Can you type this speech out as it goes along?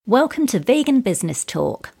Welcome to Vegan Business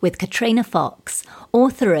Talk with Katrina Fox,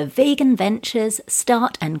 author of Vegan Ventures,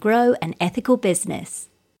 Start and Grow an Ethical Business.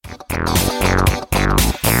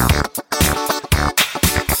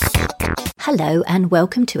 Hello and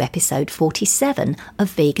welcome to episode 47 of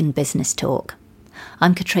Vegan Business Talk.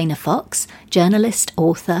 I'm Katrina Fox, journalist,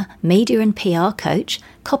 author, media and PR coach,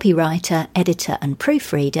 copywriter, editor and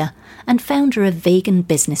proofreader, and founder of Vegan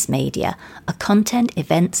Business Media, a content,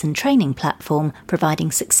 events and training platform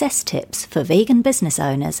providing success tips for vegan business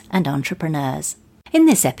owners and entrepreneurs. In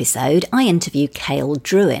this episode, I interview Cale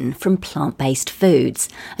Drouin from Plant Based Foods,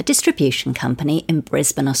 a distribution company in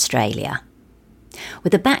Brisbane, Australia.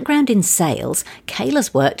 With a background in sales, Cale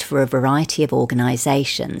has worked for a variety of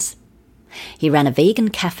organisations. He ran a vegan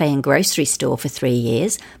cafe and grocery store for 3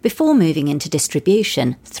 years before moving into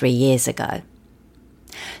distribution 3 years ago.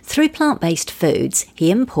 Through Plant Based Foods, he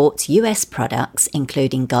imports US products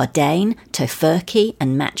including Gardein, Tofurky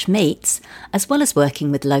and Match Meats, as well as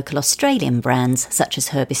working with local Australian brands such as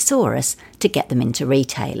Herbisaurus to get them into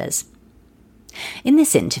retailers. In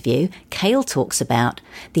this interview, Cale talks about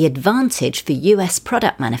the advantage for US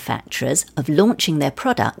product manufacturers of launching their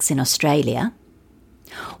products in Australia,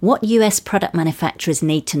 what US product manufacturers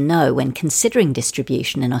need to know when considering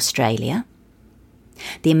distribution in Australia,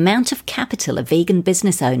 the amount of capital a vegan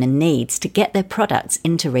business owner needs to get their products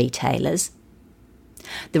into retailers,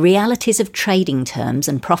 the realities of trading terms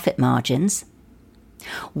and profit margins,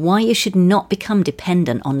 why you should not become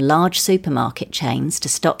dependent on large supermarket chains to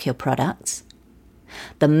stock your products,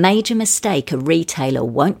 the major mistake a retailer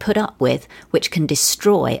won't put up with which can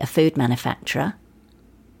destroy a food manufacturer,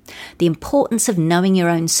 the importance of knowing your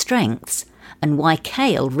own strengths, and why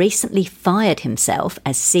Cale recently fired himself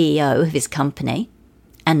as CEO of his company,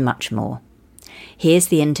 and much more. Here's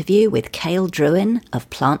the interview with Cale Drouin of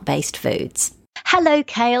Plant Based Foods. Hello,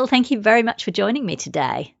 Cale. Thank you very much for joining me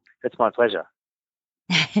today. It's my pleasure.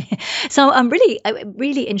 So I'm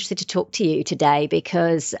really interested to talk to you today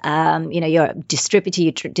because, you're a distributor,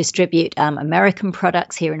 you distribute American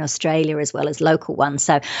products here in Australia as well as local ones.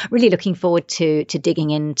 So really looking forward to digging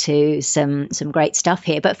into some great stuff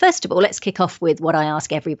here. But first of all, let's kick off with what I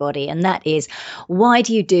ask everybody, and that is, why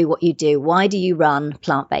do you do what you do? Why do you run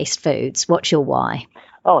Plant Based Foods? What's your why?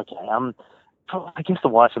 Oh, okay. I guess the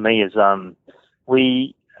why for me is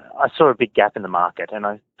I saw a big gap in the market, and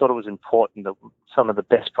I thought it was important that some of the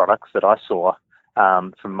best products that I saw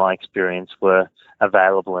from my experience were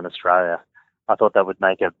available in Australia. I thought that would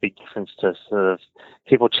make a big difference to sort of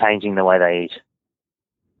people changing the way they eat.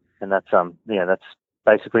 And that's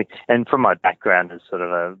basically, and from my background as sort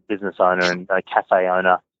of a business owner and a cafe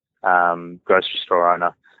owner, grocery store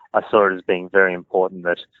owner, I saw it as being very important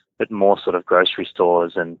that more sort of grocery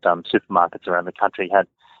stores and supermarkets around the country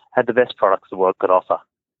had the best products the world could offer.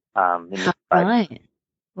 Right.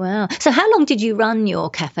 Wow. So how long did you run your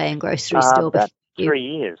cafe and grocery store? About 3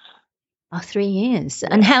 years. Oh, 3 years.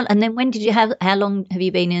 Yeah. And then when did you how long have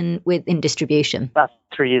you been in distribution? About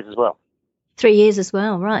 3 years as well. 3 years as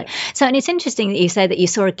well, right. Yeah. So, and it's interesting that you say that you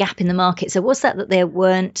saw a gap in the market. So was that there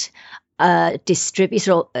weren't distributors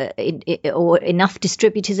or enough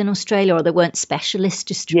distributors in Australia, or there weren't specialist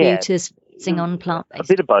distributors on plant-based?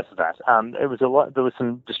 A bit of both of that. It was a lot. There were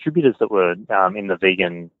some distributors that were in the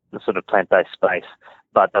vegan, the sort of plant-based space,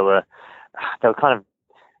 but they were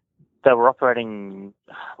operating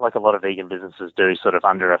like a lot of vegan businesses do, sort of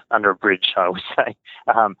under a bridge, I would say,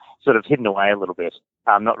 sort of hidden away a little bit,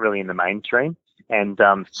 not really in the mainstream. And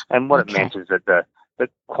what it meant is that the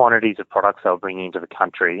quantities of products they were bringing into the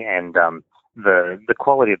country and the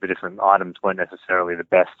quality of the different items weren't necessarily the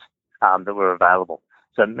best that were available.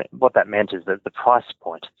 So what that meant is that the price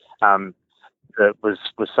point that was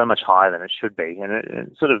so much higher than it should be, and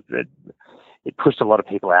it pushed a lot of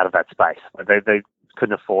people out of that space. They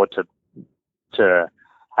couldn't afford to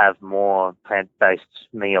have more plant-based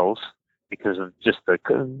meals because of just the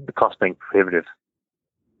cost being prohibitive.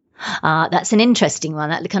 That's an interesting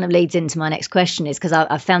one. That kind of leads into my next question, is because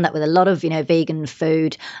I've found that with a lot of, vegan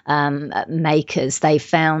food makers, they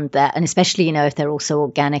found that, and especially, if they're also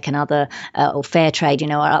organic and other or fair trade,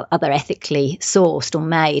 or other ethically sourced or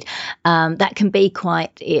made, that can be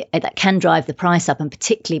that can drive the price up, and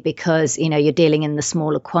particularly because, you're dealing in the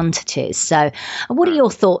smaller quantities. So what are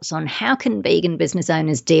your thoughts on how can vegan business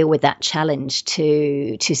owners deal with that challenge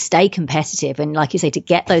to stay competitive and, like you say, to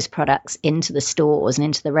get those products into the stores and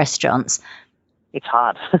into the restaurants? It's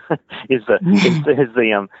hard. You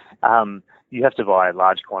have to buy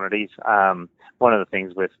large quantities. One of the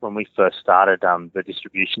things when we first started the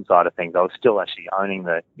distribution side of things, I was still actually owning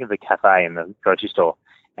the cafe and the grocery store,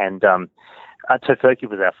 and Tofurky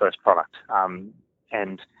was our first product,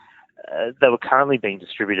 and they were currently being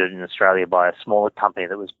distributed in Australia by a smaller company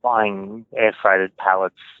that was buying air freighted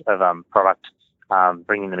pallets of product,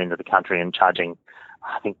 bringing them into the country and charging.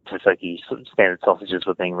 I think Tofurky standard sausages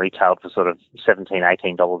were being retailed for sort of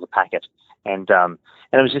 $17-18 a packet, and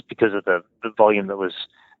it was just because of the volume that was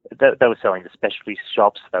they were selling to specialty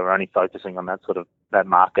shops. They were only focusing on that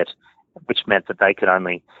market, which meant that they could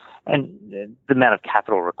only, and the amount of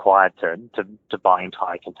capital required to buy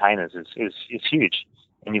entire containers is huge,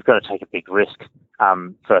 and you've got to take a big risk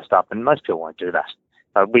first up, and most people won't do that.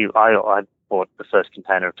 I bought the first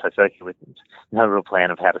container of Tofurky with no real plan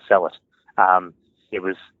of how to sell it. It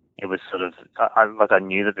was sort of I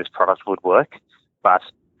knew that this product would work, but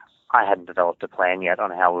I hadn't developed a plan yet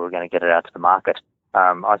on how we were going to get it out to the market.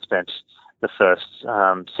 I spent the first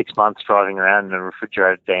 6 months driving around in a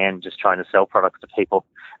refrigerated van, just trying to sell products to people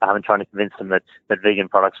and trying to convince them that vegan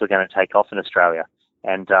products were going to take off in Australia.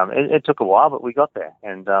 And it took a while, but we got there.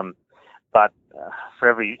 And but for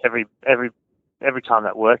every time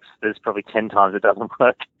that works, there's probably 10 times it doesn't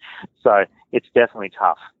work. So it's definitely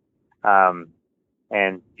tough.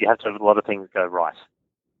 And you have to have a lot of things go right.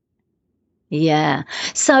 Yeah.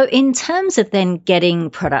 So in terms of then getting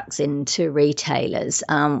products into retailers,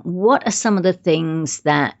 what are some of the things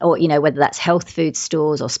that, or, whether that's health food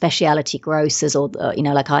stores or specialty grocers or,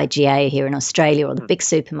 like IGA here in Australia or the big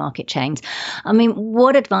supermarket chains? I mean,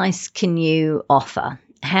 what advice can you offer?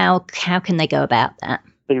 How can they go about that?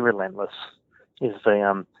 Be relentless is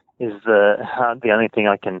the only thing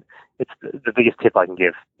I can, it's the biggest tip I can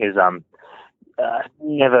give is,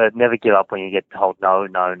 never give up when you get told no,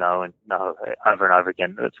 and no over and over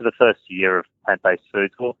again. For the first year of plant-based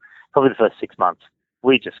foods, well, probably the first 6 months,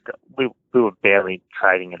 we were barely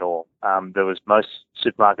trading at all. There was most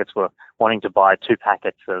supermarkets were wanting to buy 2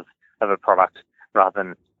 packets of a product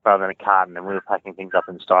rather than a carton, and we were packing things up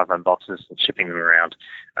in styrofoam boxes and shipping them around.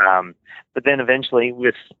 But then eventually,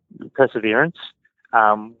 with perseverance,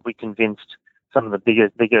 we convinced some of the bigger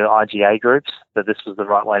IGA groups that this was the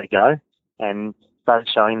right way to go, and started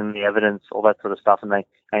showing them the evidence, all that sort of stuff, and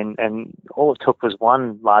all it took was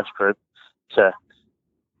one large group to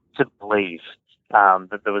believe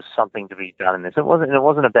that there was something to be done in this. It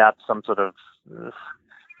wasn't about some sort of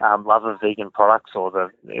love of vegan products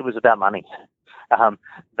it was about money.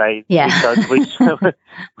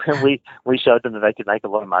 We showed them that they could make a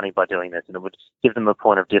lot of money by doing this, and it would give them a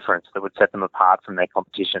point of difference that would set them apart from their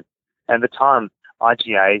competition. And at the time,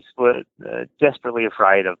 IGAs were desperately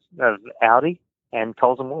afraid of Aldi and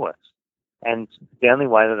Coles and Woolworths, and the only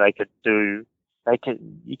way that they could do,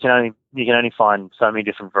 you can only find so many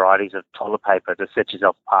different varieties of toilet paper to set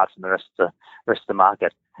yourself apart from the rest of the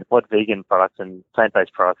market. What vegan products and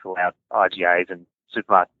plant-based products allow IGAs and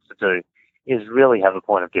supermarkets to do is really have a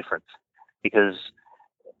point of difference, because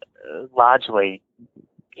largely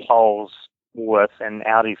Coles, Woolworths, and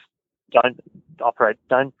Aldi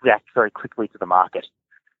don't react very quickly to the market.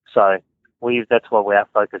 So that's why our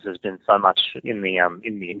focus has been so much in the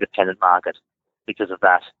independent market. Because of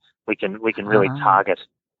that, we can really target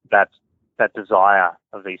that desire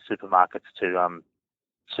of these supermarkets to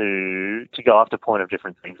go after point of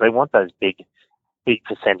different things. They want those big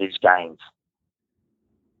percentage gains.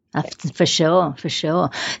 For sure.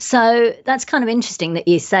 So that's kind of interesting that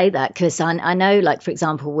you say that, because I know, like, for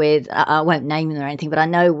example, with, I won't name them or anything, but I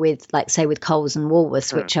know with, like, say, with Coles and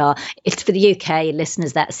Woolworths, which are, it's for the UK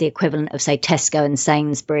listeners, that's the equivalent of, say, Tesco and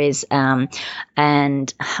Sainsbury's, and I'm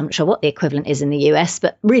not sure what the equivalent is in the US,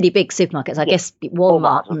 but really big supermarkets, I guess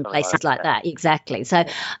Walmart and places like that. Exactly. So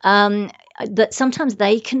that sometimes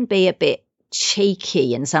they can be a bit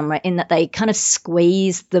cheeky in some way, in that they kind of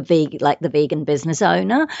squeeze the vegan business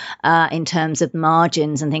owner in terms of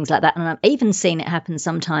margins and things like that. And I've even seen it happen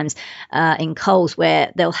sometimes in Coles,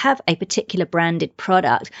 where they'll have a particular branded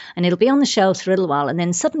product and it'll be on the shelves for a little while, and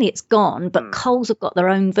then suddenly it's gone, but Coles have got their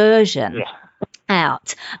own version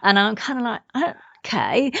out, and I'm kind of like,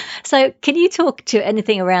 okay. So can you talk to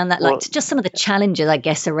anything around that, like just some of the challenges, I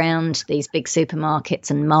guess, around these big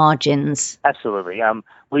supermarkets and margins? Absolutely.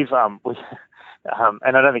 We've and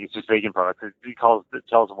I don't think it's just vegan products. Coles and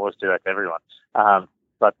Woolworths do that to everyone.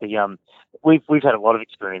 But we've had a lot of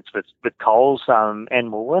experience with Coles and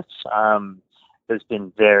Woolworths. There's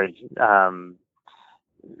been very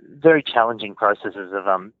challenging processes of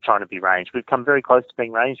trying to be ranged. We've come very close to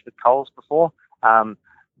being ranged with Coles before,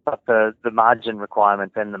 but the margin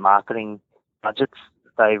requirements and the marketing budgets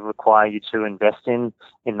they require you to invest in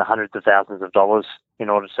the hundreds of thousands of dollars in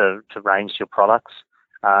order to range your products.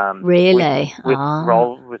 Really? With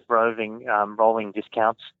rolling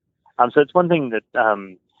discounts. So it's one thing that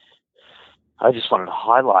I just wanted to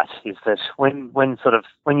highlight is that when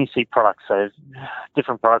you see products, so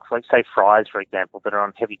different products like say fries, for example, that are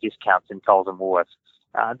on heavy discounts in Coles and Woolworths,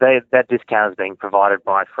 that discount is being provided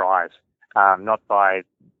by Fries, not by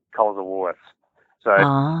Coles or Woolworths. So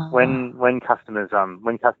when customers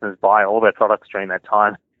buy all their products during that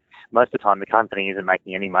time, most of the time the company isn't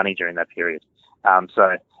making any money during that period. And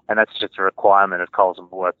that's just a requirement of Coles and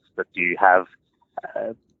Woolworths that you have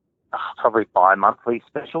probably bi-monthly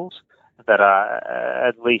specials that are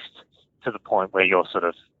at least to the point where you're sort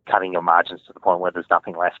of cutting your margins to the point where there's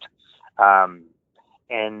nothing left. And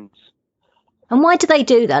why do they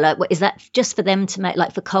do that? Like, is that just for them to make,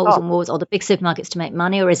 like for Coles and Woolworths or the big supermarkets to make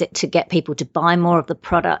money, or is it to get people to buy more of the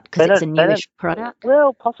product because it's a newish product?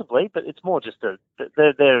 Well, possibly, but it's more just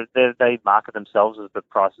they market themselves as the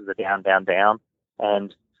prices are down, down, down,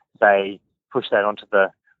 and they push that onto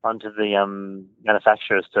the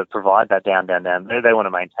manufacturers to provide that down, down, down. They want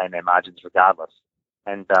to maintain their margins regardless,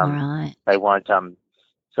 and they won't.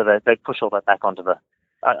 So they push all that back onto the.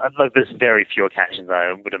 Like there's very few occasions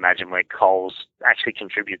I would imagine where Coles actually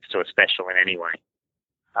contributes to a special in any way.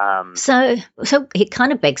 So it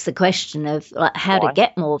kind of begs the question of like how to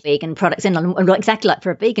get more vegan products in, and exactly like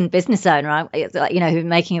for a vegan business owner, right? It's like, who's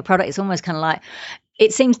making a product, it's almost kind of like.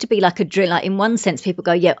 It seems to be like a drill. Like in one sense, people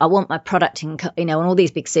go, "Yeah, I want my product in, in all these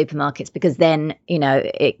big supermarkets because then,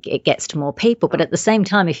 it gets to more people." But at the same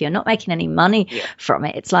time, if you're not making any money from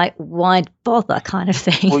it, it's like, why bother, kind of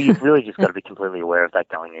thing. Well, you've really just got to be completely aware of that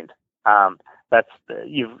going in.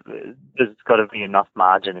 There's got to be enough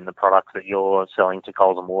margin in the products that you're selling to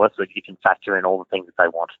Coles and Woolworths that you can factor in all the things that they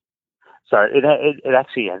want. So it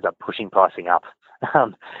actually ends up pushing pricing up.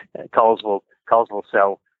 Coles will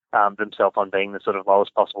sell. Themselves on being the sort of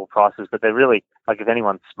lowest possible prices, but they're really, like, if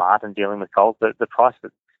anyone's smart and dealing with Coles, the price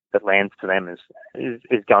that lands to them is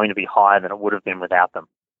going to be higher than it would have been without them.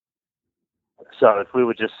 So if we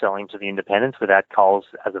were just selling to the independents without Coles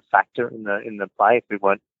as a factor in the play, if we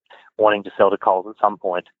weren't wanting to sell to Coles at some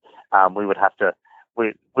point, we would have to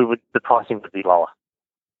the pricing would be lower.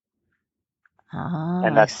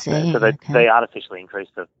 And that's so they artificially increase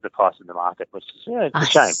the price in the market, which is it's a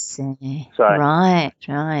shame. See. So,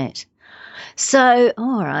 right. So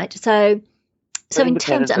all right. So in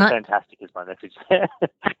terms of fantastic is my message.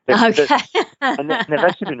 Okay. and they've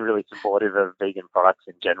actually been really supportive of vegan products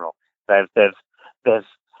in general. They've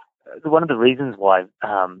one of the reasons why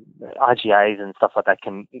IGAs and stuff like that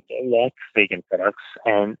can like vegan products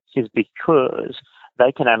and is because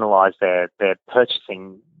they can analyse their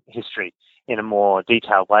purchasing history in a more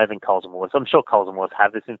detailed way than Coles and Woolworths. I'm sure Coles and Woolworths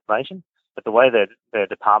have this information, but the way their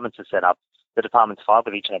departments are set up, the departments fight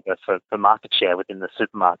with each other for market share within the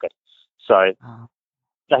supermarket. So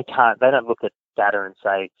they don't look at data and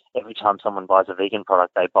say every time someone buys a vegan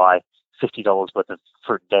product, they buy $50 worth of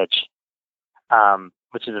fruit and veg,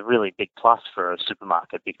 which is a really big plus for a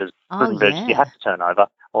supermarket because fruit and veg you have to turn over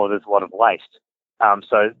or there's a lot of waste.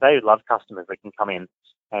 So they love customers that can come in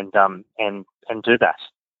and do that.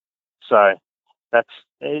 So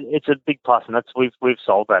it's a big plus, and we've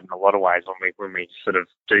solved that in a lot of ways when we sort of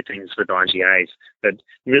do things with IGAs. But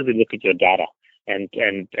really look at your data and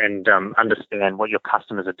understand what your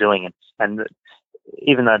customers are doing, and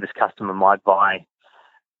even though this customer might buy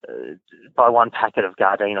one packet of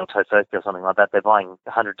Gardein or Tofuki or something like that, they're buying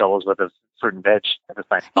 $100 worth of fruit and veg at the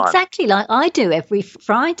same time. Exactly, like I do every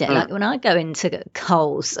Friday. Like when I go into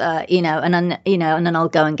Coles, and then I'll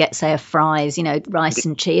go and get, say, a fries, rice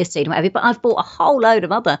and chia seed and whatever. But I've bought a whole load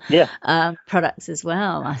of other products as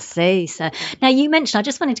well. I see. So now you mentioned, I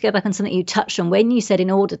just wanted to go back on something you touched on when you said in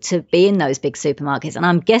order to be in those big supermarkets, and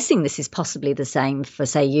I'm guessing this is possibly the same for,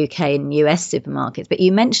 say, UK and US supermarkets. But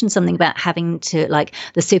you mentioned something about having to, like,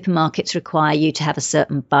 the supermarkets require you to have a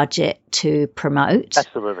certain budget to promote.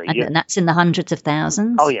 Absolutely, and that's in the hundreds of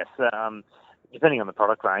thousands. Oh yes, depending on the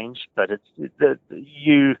product range, but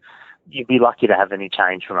you'd be lucky to have any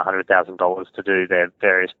change from $100,000 to do their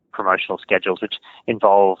various promotional schedules, which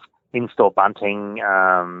involve in-store bunting.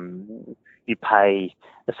 You pay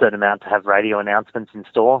a certain amount to have radio announcements in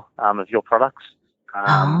store of your products.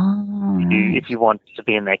 If you want to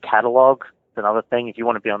be in their catalogue, it's another thing. If you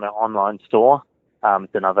want to be on their online store,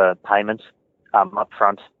 it's another payment up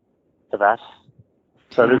front for that.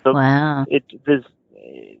 So there's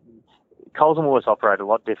Coles and Woolworths operate a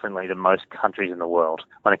lot differently than most countries in the world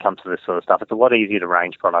when it comes to this sort of stuff. It's a lot easier to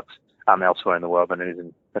range products elsewhere in the world than it is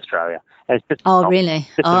in Australia. And it's just really?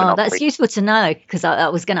 That's useful to know, because I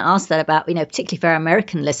was going to ask that about, particularly for our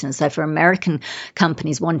American listeners, so for American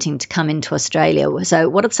companies wanting to come into Australia. So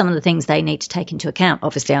what are some of the things they need to take into account?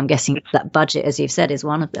 Obviously, I'm guessing that budget, as you've said, is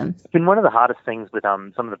one of them. It's been one of the hardest things with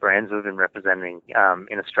some of the brands we've been representing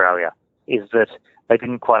in Australia. is that they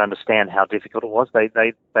didn't quite understand how difficult it was.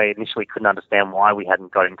 They initially couldn't understand why we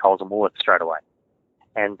hadn't got in Coles and Woolworths straight away.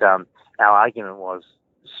 And our argument was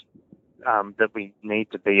that we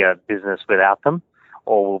need to be a business without them,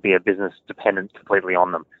 or we'll be a business dependent completely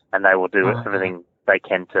on them, and they will do everything they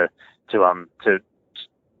can to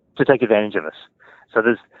take advantage of us. So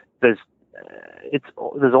there's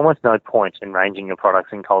almost no point in ranging your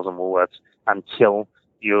products in Coles and Woolworths until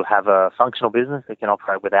you have a functional business that can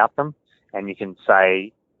operate without them, and you can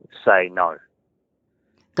say no.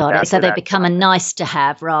 Got it. So they become a nice to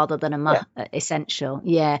have rather than essential.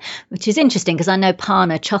 Yeah, which is interesting because I know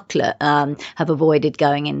Parna Chocolate have avoided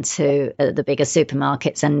going into the bigger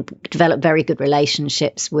supermarkets and developed very good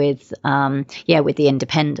relationships with the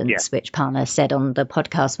independents, which Parna said on the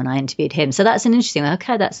podcast when I interviewed him. So that's an interesting one.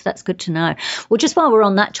 Okay, that's good to know. Well, just while we're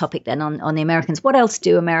on that topic then, on the Americans, what else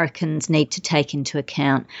do Americans need to take into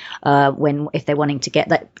account if they're wanting to get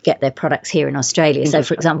their products here in Australia? So,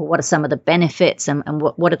 for example, what are some of the benefits and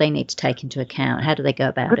what do they need to take into account? How do they go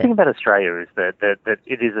about it? The good thing about Australia is that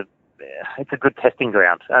it's a good testing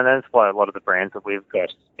ground, and that's why a lot of the brands that we've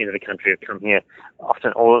got in the country have come here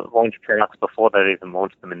often or launch products before they've even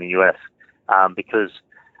launched them in the US, because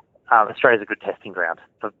Australia's a good testing ground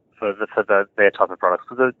for their type of products,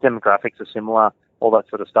 because the demographics are similar, all that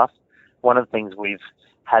sort of stuff. One of the things we've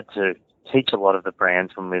had to teach a lot of the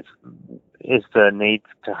brands is the need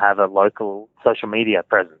to have a local social media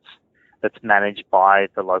presence that's managed by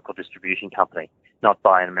the local distribution company, not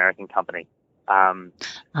by an American company.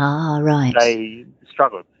 Right. They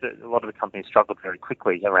struggled. A lot of the companies struggled very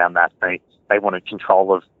quickly around that. They wanted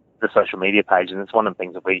control of the social media page, and it's one of the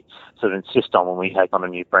things that we sort of insist on when we take on a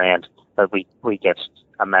new brand, that we get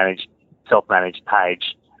a self-managed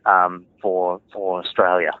page for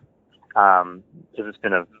Australia, because it's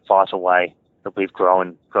been a vital way that we've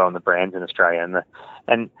grown the brands in Australia,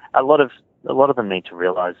 and a lot of them need to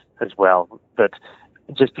realise as well that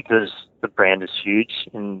just because the brand is huge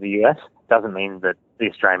in the US doesn't mean that the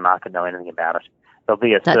Australian market know anything about it.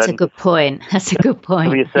 That's a good point.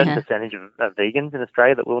 There'll be a certain percentage of vegans in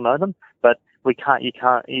Australia that will know them, but you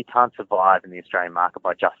can't survive in the Australian market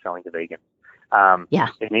by just selling to vegans.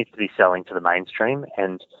 It needs to be selling to the mainstream,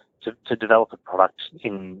 and to develop a product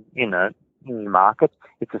in a market,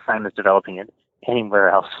 it's the same as developing it anywhere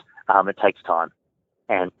else. It takes time.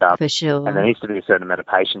 And for sure. And there needs to be a certain amount of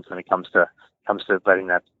patience when it comes to letting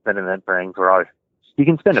that brand grow. You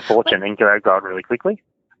can spend a fortune and grow it really quickly,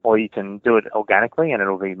 or you can do it organically and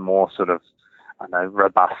it'll be more sort of,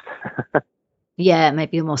 robust. Yeah,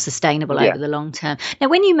 maybe more sustainable over the long term. Now,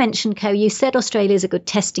 when you mentioned, Co, you said Australia is a good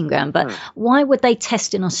testing ground, but why would they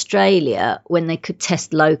test in Australia when they could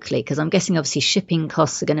test locally? Because I'm guessing obviously shipping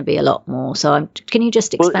costs are going to be a lot more. So can you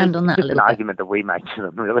just expand on that a little bit? It's an argument that we make to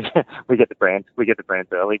them, really. we get the brands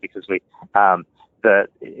early because it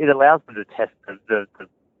allows them to test the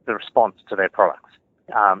response to their products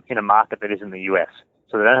in a market that isn't the US.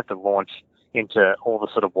 So they don't have to launch into all the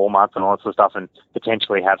sort of Walmarts and all that sort of stuff and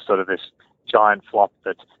potentially have sort of this giant flop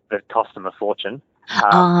that costs them a fortune.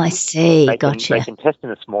 I see. Gotcha. They can test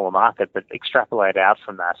in a smaller market, but extrapolate out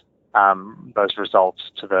from that those results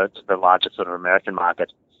to the larger sort of American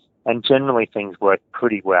market. And generally, things work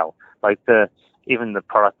pretty well. Like even the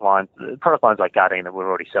product lines like Gardein that we're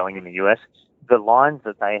already selling in the US, the lines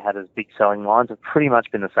that they had as big selling lines have pretty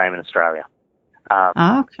much been the same in Australia.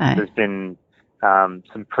 Okay. There's been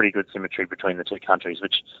some pretty good symmetry between the two countries,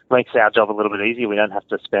 which makes our job a little bit easier. We don't have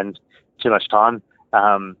to spend too much time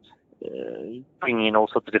bringing in all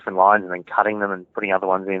sorts of different lines and then cutting them and putting other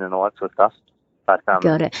ones in and all that sort of stuff. But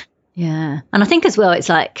got it. Yeah. And I think as well, it's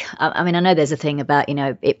like, I mean, I know there's a thing about,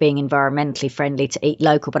 it being environmentally friendly to eat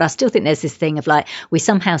local, but I still think there's this thing of like, we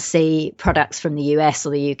somehow see products from the US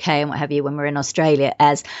or the UK and what have you when we're in Australia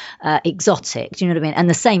as exotic. Do you know what I mean? And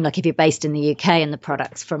the same, like if you're based in the UK and the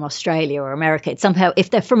products from Australia or America, it's somehow, if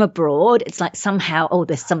they're from abroad, it's like somehow,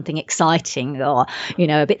 there's something exciting or,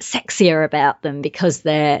 a bit sexier about them because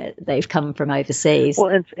they've come from overseas.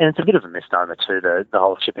 Well, and it's a bit of a misnomer too, the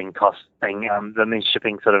whole shipping cost thing. The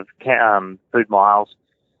shipping sort of food miles.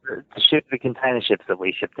 The container ships that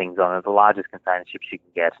we ship things on are the largest container ships you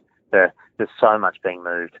can get. There's so much being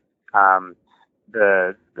moved.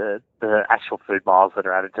 The actual food miles that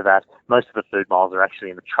are added to that, most of the food miles are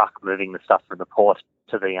actually in the truck moving the stuff from the port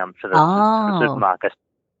to the supermarket.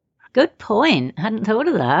 Good point. Hadn't thought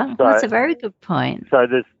of that. So, that's a very good point. So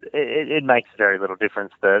it makes very little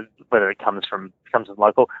difference whether it comes from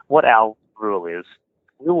local. What our rule is,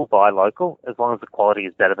 we will buy local as long as the quality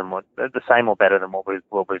is better than the same or better than what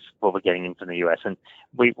we're getting in from the US, and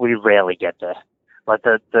we rarely get there. Like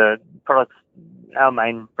the products, our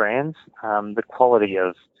main brands, the quality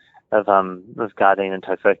of Gardein and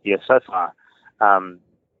Tofurky are so far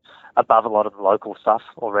above a lot of the local stuff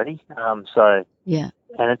already. And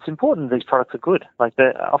it's important these products are good. Like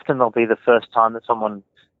often they'll be the first time that someone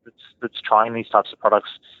that's trying these types of products,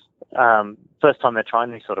 first time they're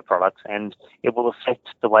trying these sort of products, and it will affect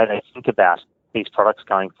the way they think about these products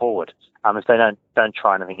going forward. If they don't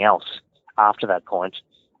try anything else after that point,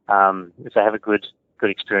 if they have a good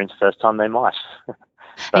experience first time, they might.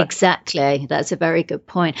 So. Exactly. That's a very good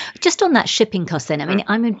point. Just on that shipping cost then, I mean,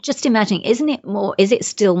 I'm just imagining, is it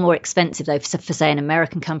still more expensive though for say an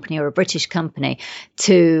American company or a British company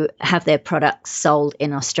to have their products sold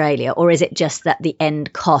in Australia, or is it just that the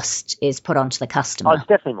end cost is put onto the customer? Oh, it's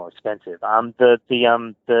definitely more expensive.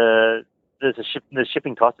 The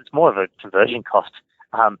shipping cost, it's more of a conversion cost.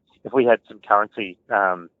 If we had some currency,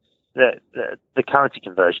 the currency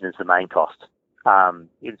conversion is the main cost.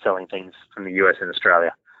 In selling things from the US and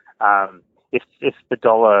Australia. If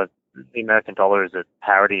the American dollar is at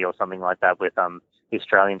parity or something like that with the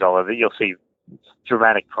Australian dollar, you'll see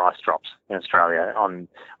dramatic price drops in Australia on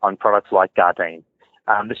products like Gardein.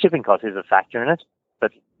 The shipping cost is a factor in it,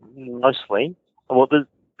 but mostly, well, there's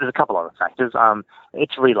a couple other factors.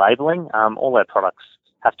 It's relabeling. All our products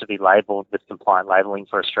have to be labelled with compliant labelling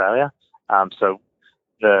for Australia. So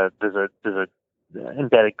there's a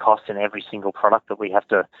embedded cost in every single product that we have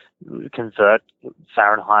to convert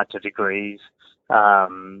Fahrenheit to degrees,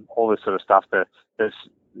 all this sort of stuff. There's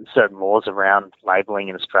certain laws around labelling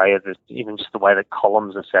in Australia. There's even just the way that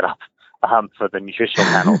columns are set up for the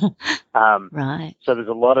nutritional panels. Right. So there's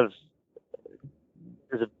a lot of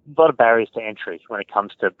barriers to entry when it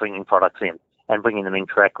comes to bringing products in and bringing them in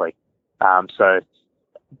correctly. So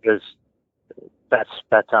that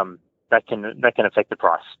can affect the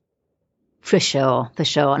price. For sure.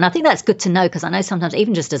 And I think that's good to know, because I know sometimes,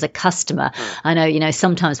 even just as a customer, I know,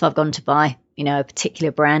 sometimes if I've gone to buy, a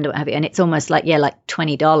particular brand or what have you, and it's almost like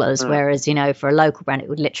 $20, whereas, for a local brand, it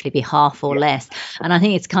would literally be half or less. And I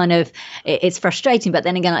think it's it's frustrating. But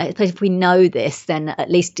then again, I suppose if we know this, then at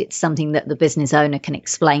least it's something that the business owner can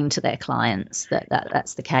explain to their clients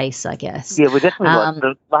that's the case, I guess. Yeah, we're definitely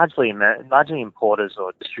largely importers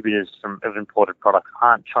or distributors of imported products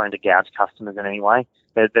aren't trying to gouge customers in any way.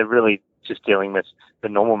 They're really just dealing with the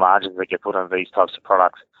normal margins that get put on these types of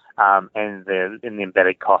products, and the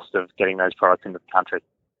embedded cost of getting those products into the country.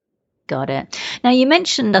 Got it. Now, you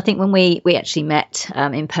mentioned, I think when we actually met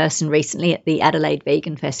in person recently at the Adelaide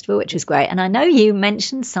Vegan Festival, which was great. And I know you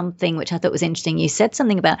mentioned something which I thought was interesting. You said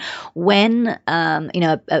something about when,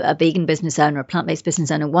 a vegan business owner, a plant-based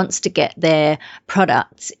business owner wants to get their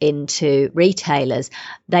products into retailers,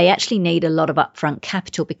 they actually need a lot of upfront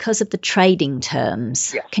capital because of the trading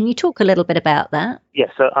terms. Yes. Can you talk a little bit about that? Yeah.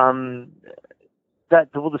 So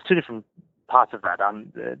there's two different parts of that.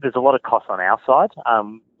 There's a lot of costs on our side.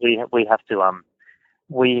 We have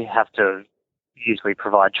to usually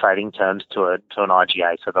provide trading terms to an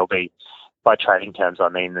IGA. So there'll be, by trading terms, I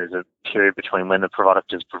mean there's a period between when the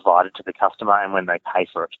product is provided to the customer and when they pay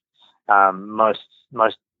for it. Most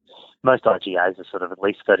IGAs are sort of at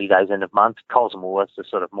least 30 days end of month. Coles and Woolworths are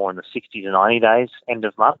sort of more in the 60 to 90 days end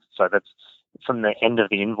of month. So that's from the end of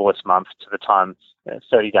the invoice month to the time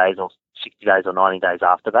 30 days or 60 days or 90 days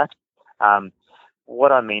after that.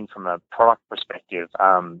 What I mean from a product perspective,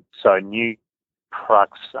 so new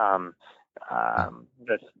products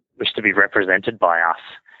that wish to be represented by us,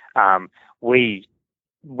 we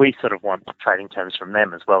sort of want trading terms from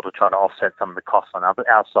them as well to try to offset some of the costs on our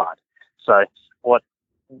side. So what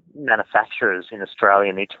manufacturers in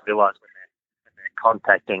Australia need to realise when they're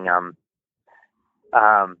contacting,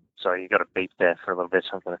 sorry, you got a beep there for a little bit,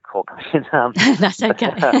 so I'm going to call in. That's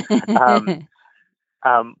okay.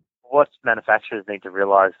 What manufacturers need to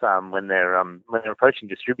realise when they're approaching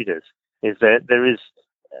distributors is that there is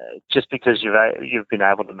just because you've been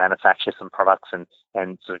able to manufacture some products and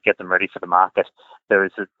sort of get them ready for the market,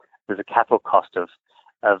 there's a capital cost of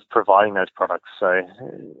providing those products. So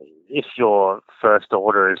if your first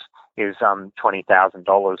order is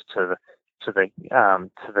 $20,000 to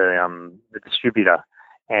the distributor,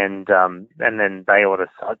 and then they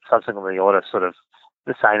subsequently order sort of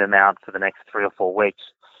the same amount for the next 3 or 4 weeks.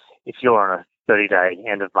 If you're on a 30-day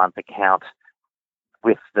end-of-month account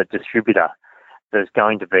with the distributor, there's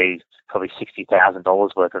going to be probably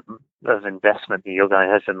 $60,000 worth of investment that you're going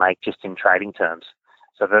to have to make just in trading terms.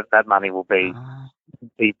 So that money will be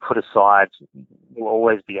put aside, will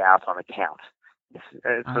always be out on account,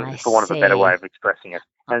 for want of a better way of expressing it.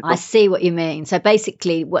 And I see what you mean. So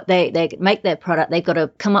basically, what they make their product, they've got to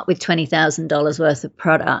come up with $20,000 worth of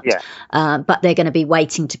product, but they're going to be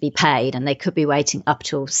waiting to be paid, and they could be waiting up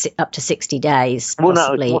to 60 days,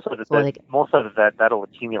 possibly. Well, no, it's more so that that'll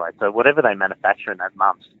accumulate. So whatever they manufacture in that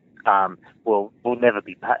month will never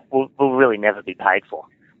be will really never be paid for.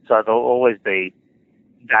 So there'll always be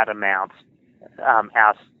that amount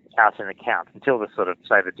out in account until the sort of,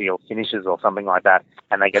 say, the deal finishes or something like that,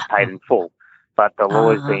 and they get paid in full. But they'll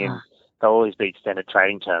always be extended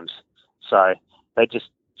trading terms. So they just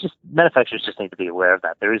manufacturers just need to be aware of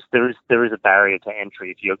that. There is a barrier to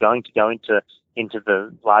entry if you're going to go into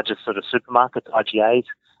the largest sort of supermarkets, IGAs.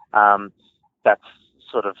 That's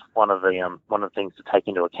sort of one of the things to take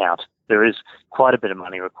into account. There is quite a bit of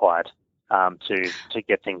money required to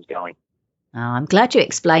get things going. Oh, I'm glad you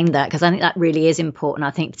explained that, because I think that really is important.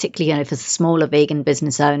 I think particularly, for smaller vegan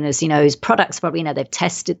business owners, whose products probably, they've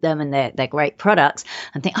tested them and they're great products,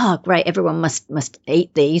 and think, oh, great, everyone must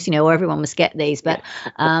eat these, or everyone must get these. But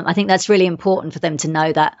I think that's really important for them to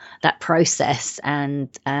know that process and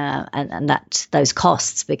that those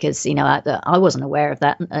costs, because I wasn't aware of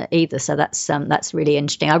that either. So that's really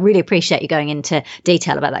interesting. I really appreciate you going into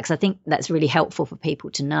detail about that, because I think that's really helpful for people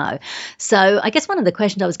to know. So I guess one of the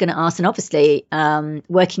questions I was going to ask, and obviously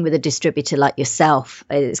working with a distributor like yourself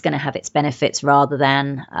is going to have its benefits rather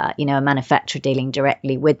than a manufacturer dealing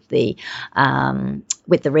directly with the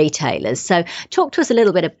retailers. So talk to us a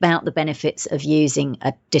little bit about the benefits of using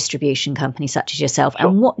a distribution company such as yourself. Sure.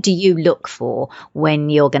 And what do you look for when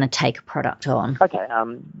you're going to take a product on? Okay,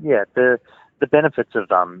 the benefits of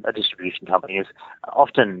a distribution company is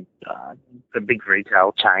often the big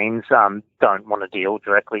retail chains don't want to deal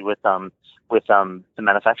directly with the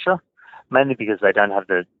manufacturer, mainly because they don't have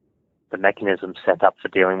the mechanism set up for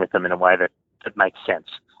dealing with them in a way that makes sense.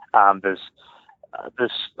 There's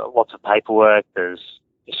lots of paperwork, there's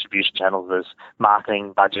distribution channels, there's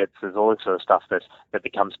marketing budgets, there's all this sort of stuff that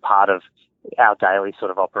becomes part of our daily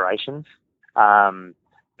sort of operations.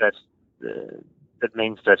 That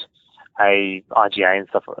means that a IGA and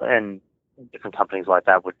stuff and different companies like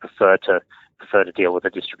that would prefer to deal with a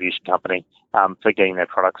distribution company for getting their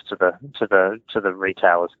products to the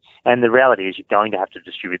retailers. And the reality is, you're going to have to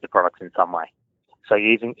distribute the products in some way. So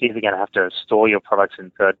you're either going to have to store your products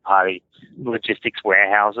in third-party logistics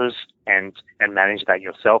warehouses and manage that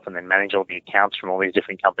yourself, and then manage all the accounts from all these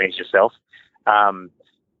different companies yourself,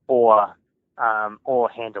 or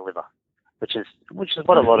hand deliver, which is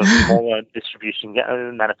what a lot of smaller distribution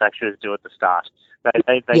manufacturers do at the start.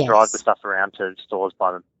 They Yes. drive the stuff around to stores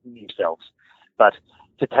by themselves. But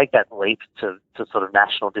to take that leap to sort of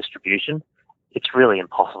national distribution, it's really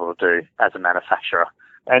impossible to do as a manufacturer.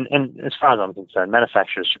 And as far as I'm concerned,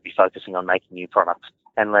 manufacturers should be focusing on making new products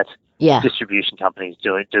and let distribution companies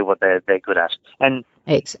do what they're good at. And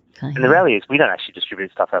exactly. And the reality is, we don't actually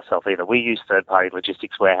distribute stuff ourselves either. We use third-party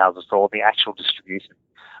logistics warehouses for all the actual distribution.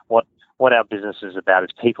 What our business is about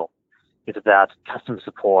is people. It's about customer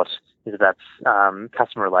support. It's about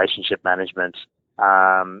customer relationship management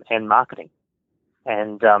and marketing.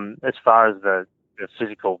 And as far as the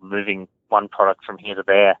physical moving one product from here to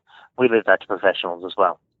there, we leave that to professionals as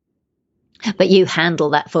well. But you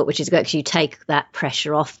handle that which is good, because you take that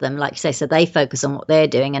pressure off them, like you say, so they focus on what they're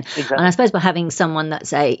doing. And, Exactly. And I suppose by having someone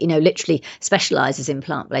that's literally specialises in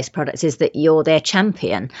plant-based products, is that you're their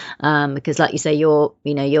champion, because like you say,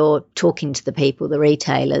 you're talking to the people, the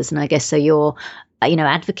retailers, and I guess so you're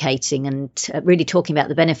advocating and really talking about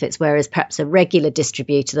the benefits, whereas perhaps a regular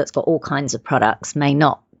distributor that's got all kinds of products may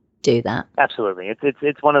not do that. Absolutely.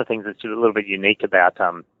 It's one of the things that's a little bit unique about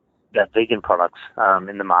that vegan products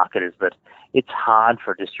in the market, is that it's hard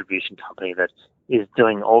for a distribution company that is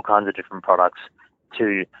doing all kinds of different products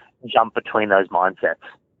to jump between those mindsets,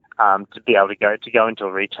 to be able to go into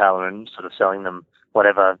a retailer and sort of selling them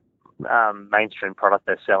whatever mainstream product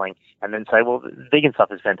they're selling, and then say, well, the vegan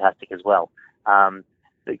stuff is fantastic as well.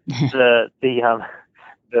 The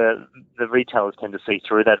retailers tend to see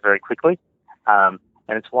through that very quickly, and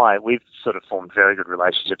it's why we've sort of formed very good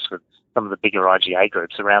relationships with some of the bigger IGA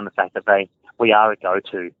groups around the fact that we are a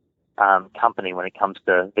go-to company when it comes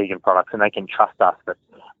to vegan products, and they can trust us that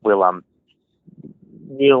we'll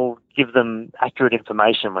give them accurate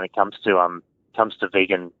information when it comes to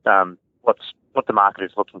vegan, what the market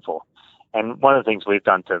is looking for. And one of the things we've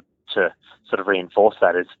done to sort of reinforce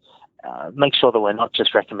that is make sure that we're not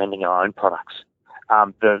just recommending our own products.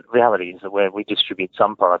 The reality is that we distribute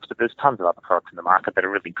some products, but there's tons of other products in the market that are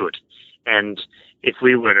really good. And if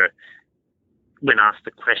we were to, when asked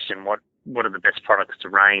the question, what are the best products to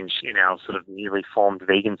range in our sort of newly formed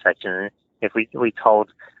vegan section, if we told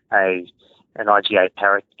an IGA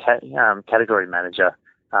category manager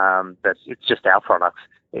that it's just our products,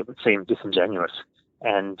 it would seem disingenuous,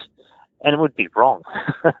 and it would be wrong.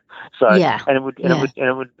 So, Yeah. and it would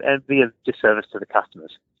be a disservice to the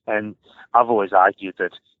customers. And I've always argued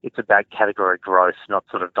that it's about category growth, not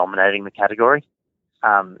sort of dominating the category.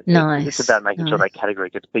 It's about making sure that category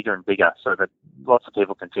gets bigger and bigger so that lots of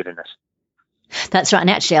people can fit in it. That's right. And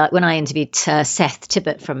actually, when I interviewed Seth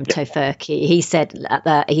Tibbett from Tofurky, he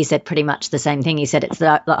said pretty much the same thing. He said it's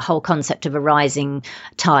that whole concept of a rising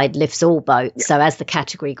tide lifts all boats. Yeah. So as the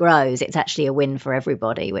category grows, it's actually a win for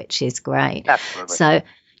everybody, which is great. Absolutely. So.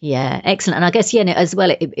 Yeah, excellent. And I guess, as well,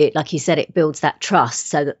 it like you said, it builds that trust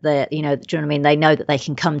so that do you know what I mean? They know that they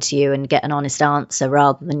can come to you and get an honest answer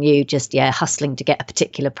rather than you just, hustling to get a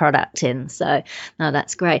particular product in. So, no,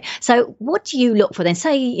 that's great. So what do you look for then?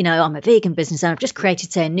 Say, I'm a vegan business owner. I've just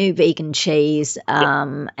created, say, a new vegan cheese.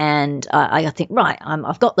 And I think, right,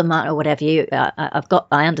 I've got the money or whatever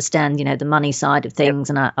I understand, the money side of things,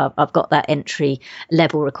 and I've got that entry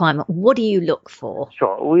level requirement. What do you look for?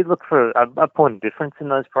 Sure. We look for a point of difference in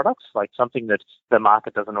those products, like something that the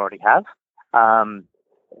market doesn't already have.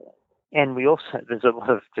 And we also, there's a lot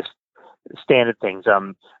of just standard things,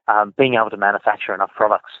 being able to manufacture enough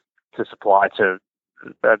products to supply to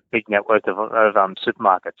a big network of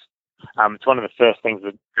supermarkets. It's one of the first things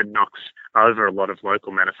that knocks over a lot of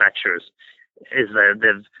local manufacturers is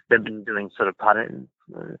they've been doing sort of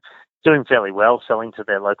doing fairly well, selling to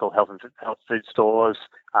their local health food stores,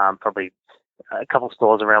 probably a couple of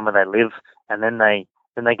stores around where they live, and then they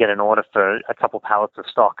get an order for a couple pallets of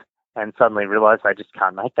stock and suddenly realize they just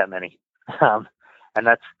can't make that many. And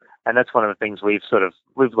that's one of the things we've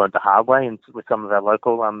learned the hard way with some of our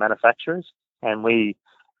local manufacturers, and we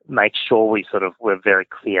make sure we're very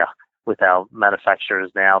clear with our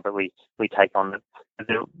manufacturers now that we take on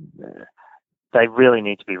they really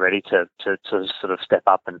need to be ready to sort of step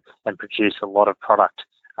up and produce a lot of product,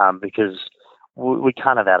 because we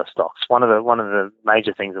can't have out of stocks. One of the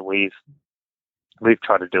major things that we've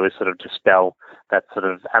tried to do is sort of dispel that sort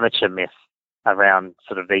of amateur myth around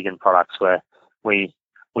sort of vegan products, where we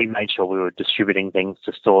made sure we were distributing things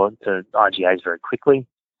to IGAs very quickly,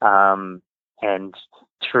 and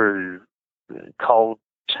through cold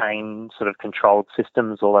chain sort of controlled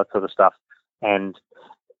systems, all that sort of stuff. And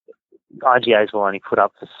IGAs will only put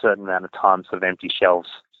up a certain amount of time sort of empty shelves,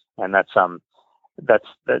 and that's sort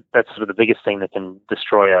of the biggest thing that can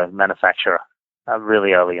destroy a manufacturer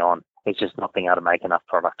really early on. It's just not being able to make enough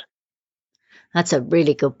product. That's a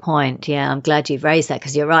really good point. Yeah, I'm glad you've raised that,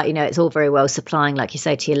 because you're right. It's all very well supplying, like you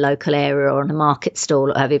say, to your local area or on a market stall or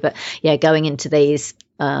what have you. But going into these,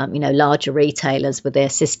 larger retailers with their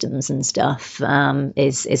systems and stuff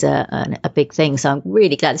is a big thing. So I'm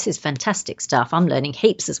really glad. This is fantastic stuff. I'm learning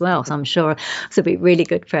heaps as well. So I'm sure this will be really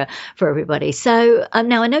good for everybody. So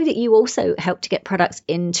now I know that you also help to get products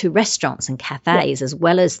into restaurants and cafes as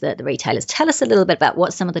well as the retailers. Tell us a little bit about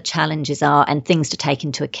what some of the challenges are and things to take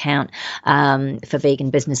into account for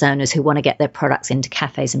vegan business owners who want to get their products into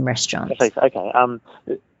cafes and restaurants. Okay.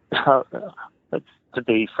 To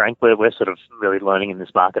be frank, we're sort of really learning in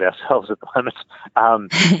this market ourselves at the moment.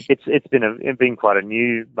 It's been quite a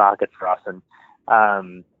new market for us, and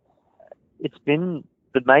it's been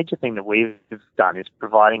the major thing that we've done is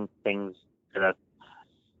providing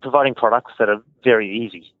products that are very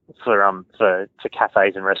easy for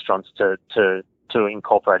cafes and restaurants to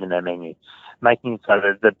incorporate in their menu, making it so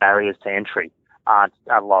that the barriers to entry are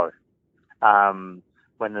low.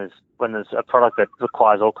 When there's a product that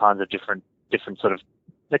requires all kinds of different sort of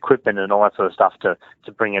equipment and all that sort of stuff to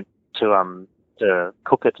bring it to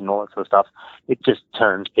cook it and all that sort of stuff, it just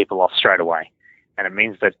turns people off straight away, and it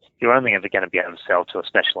means that you're only ever going to be able to sell to a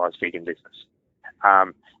specialised vegan business.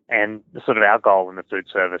 And sort of our goal in the food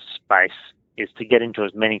service space is to get into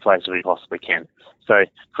as many places as we possibly can. So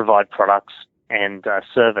provide products and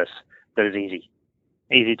service that is easy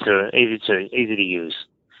to use,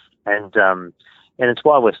 and it's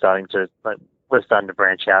why we're starting to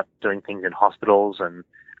branch out, doing things in hospitals, and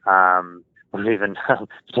we've even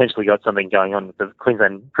potentially got something going on with the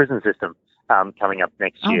Queensland prison system coming up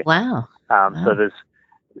next year. Wow! So there's,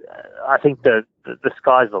 I think the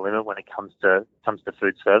sky's the limit when it comes to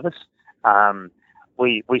food service.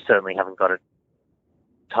 We certainly haven't got it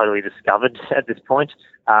totally discovered at this point,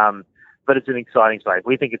 but it's an exciting space.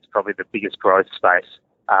 We think it's probably the biggest growth space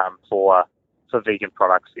for vegan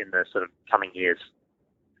products in the sort of coming years.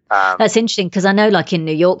 That's interesting because I know, like in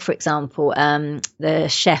New York, for example, the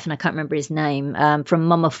chef, and I can't remember his name, from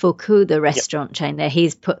Momofuku, the restaurant chain there,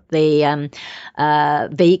 he's put the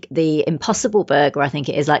the Impossible Burger, I think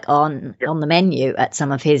it is, like on the menu at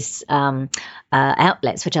some of his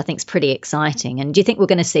outlets, which I think is pretty exciting. And do you think we're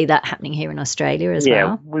going to see that happening here in Australia as well?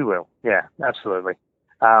 Yeah, we will. Yeah, absolutely.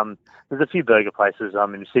 There's a few burger places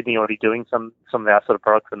in Sydney already doing some of our sort of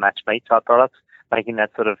products, the match meat type products, making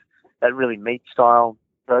that that really meat style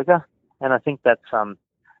burger, and I think that's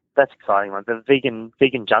exciting. Like the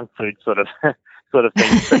vegan junk food sort of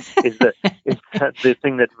thing is the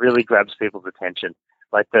thing that really grabs people's attention.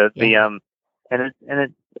 Like it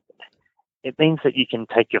means that you can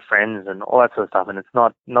take your friends and all that sort of stuff, and it's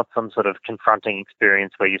not some sort of confronting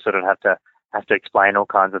experience where you sort of have to explain all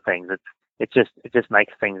kinds of things. It just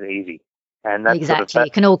makes things easy, and that's exactly.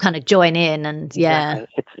 You can all kind of join in, and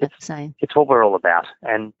it's what we're all about.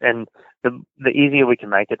 And the easier we can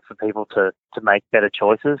make it for people to make better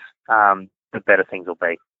choices, the better things will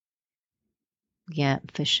be. Yeah,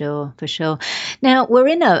 for sure. Now, we're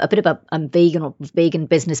in a bit of a vegan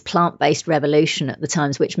business, plant-based revolution at the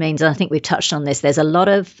times, which means, I think we've touched on this, there's a lot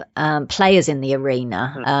of players in the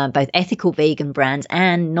arena, both ethical vegan brands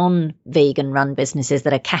and non-vegan run businesses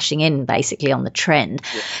that are cashing in basically on the trend.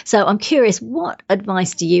 Yeah. So I'm curious, what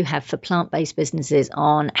advice do you have for plant-based businesses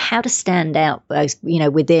on how to stand out both,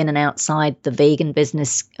 within and outside the vegan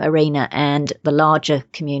business arena and the larger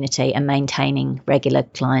community, and maintaining regular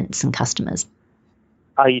clients and customers?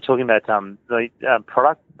 Are you talking about the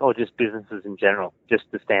product or just businesses in general, just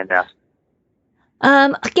to stand out?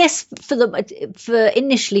 I guess for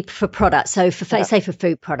initially for products, so say for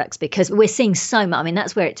food products, because we're seeing so much. I mean,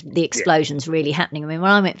 that's where the explosion's really happening. I mean,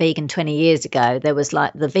 when I went vegan 20 years ago, there was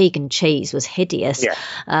like the vegan cheese was hideous. Yeah.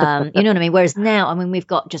 You know what I mean? Whereas now, I mean, we've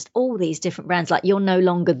got just all these different brands. Like you're no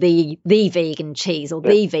longer the vegan cheese or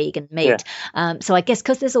the vegan meat. Yeah. So I guess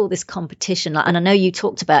because there's all this competition, and I know you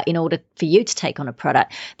talked about in order for you to take on a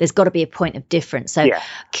product, there's got to be a point of difference. So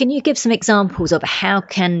can you give some examples of how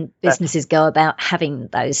can businesses go about having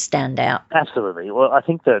those stand out? Absolutely. Well, I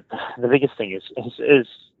think that the biggest thing is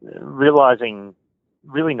realizing,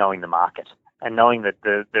 really knowing the market and knowing that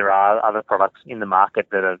there are other products in the market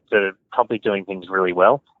that are probably doing things really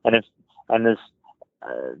well. And there's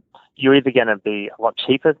you're either going to be a lot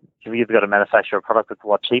cheaper. You've either got to manufacture a product that's a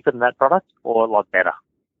lot cheaper than that product, or a lot better.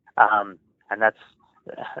 And it's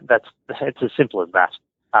as simple as that.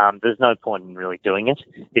 There's no point in really doing it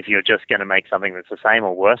if you're just going to make something that's the same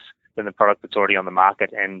or worse than the product that's already on the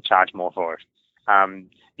market and charge more for it.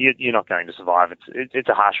 You're not going to survive. It's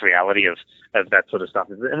a harsh reality of that sort of stuff.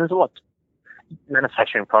 And there's a lot.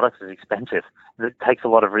 Manufacturing products is expensive. It takes a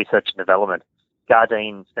lot of research and development.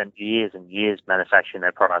 Gardein spent years and years manufacturing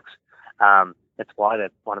their products. That's why they're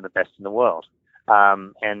one of the best in the world.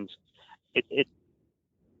 And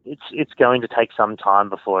it's going to take some time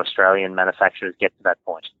before Australian manufacturers get to that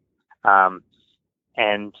point.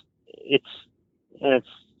 And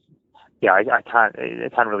I can't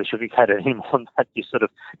really sugarcoat it anymore than that.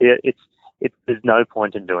 There's no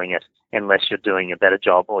point in doing it unless you're doing a better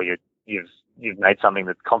job, or you've made something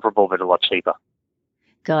that's comparable but a lot cheaper.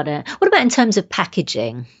 Got it. What about in terms of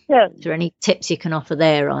packaging? Yeah. Is there any tips you can offer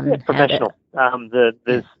there on professional?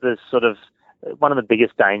 There's sort of one of the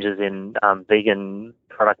biggest dangers in vegan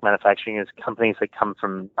product manufacturing is companies that come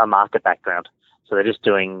from a market background. So they're just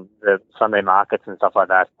doing the Sunday markets and stuff like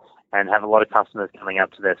that, and have a lot of customers coming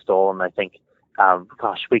up to their stall, and they think,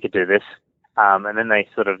 gosh, we could do this. And then they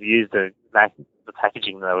sort of use the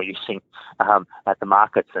packaging they were using at the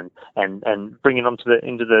markets and bring it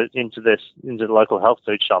into the local health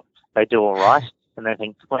food shop. They do all right, and they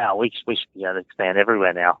think, wow, we should be able to expand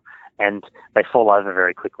everywhere now. And they fall over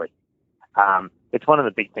very quickly. It's one of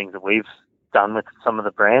the big things that we've done with some of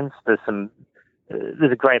the brands.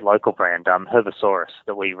 There's a great local brand, Herbisaurus,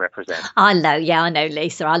 that we represent. I know,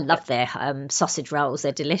 Lisa. I love their sausage rolls.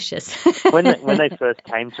 They're delicious. when they first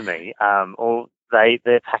came to me,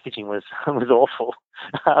 their packaging was awful.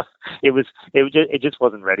 It just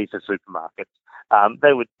wasn't ready for supermarkets.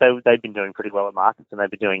 They'd been doing pretty well at markets, and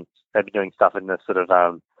they'd be doing stuff in the sort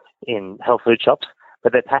of in health food shops,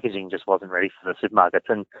 but their packaging just wasn't ready for the supermarkets.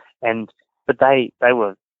 But they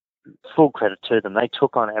were, full credit to them. They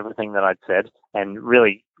took on everything that I'd said, and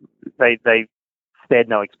really they spared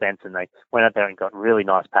no expense, and they went out there and got really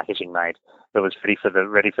nice packaging made that was ready for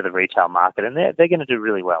the retail market, and they're going to do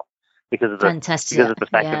really well because of the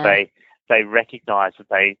fact that they recognise that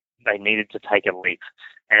they needed to take a leap,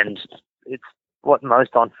 and it's what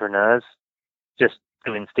most entrepreneurs just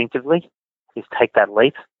do instinctively is take that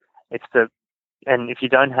leap. And if you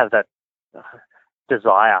don't have that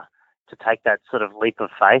desire to take that sort of leap of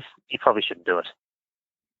faith, you probably shouldn't do it,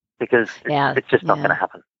 because it's just not going to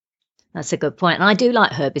happen. That's a good point. And I do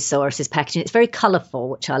like Herbisaurus's packaging. It's very colourful,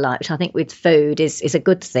 which I like, which I think with food is a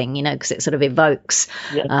good thing, because it sort of evokes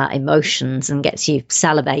emotions and gets you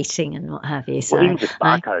salivating and what have you. So, well, even just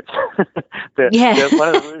barcodes.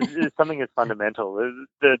 Something is fundamental.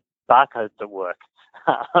 The barcodes that work.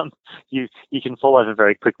 You can fall over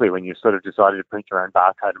very quickly when you've sort of decided to print your own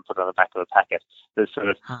barcode and put it on the back of a packet.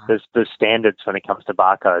 There's standards when it comes to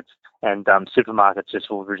barcodes, and supermarkets just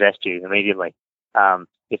will reject you immediately.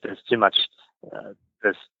 If there's too much,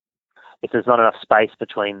 if there's not enough space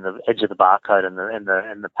between the edge of the barcode and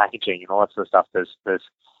the packaging and all that sort of stuff,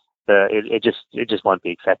 it just won't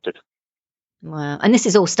be accepted. Wow! And this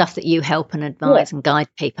is all stuff that you help and advise and guide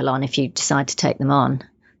people on if you decide to take them on.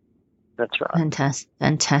 That's right.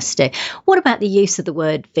 Fantastic. What about the use of the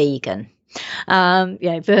word vegan?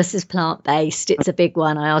 Versus plant-based. It's a big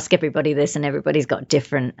one. I ask everybody this, and everybody's got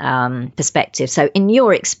different perspectives. So, in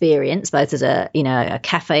your experience, both as a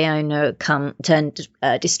cafe owner turned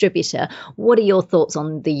distributor, what are your thoughts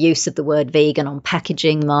on the use of the word vegan on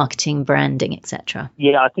packaging, marketing, branding, etc.?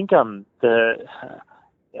 Yeah, I think our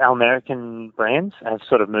American brands have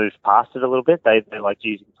sort of moved past it a little bit. They like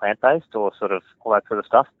using plant-based or sort of all that sort of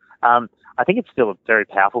stuff. I think it's still a very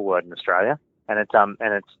powerful word in Australia, and it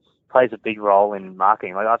plays a big role in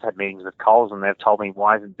marketing. Like, I've had meetings with Coles, and they've told me,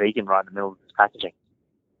 why isn't vegan right in the middle of this packaging?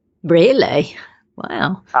 Really?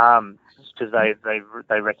 Wow. Because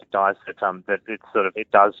they recognise that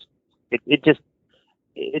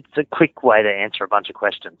it's a quick way to answer a bunch of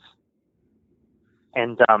questions,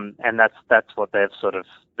 and that's what they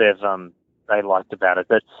liked about it.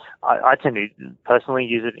 But I tend to personally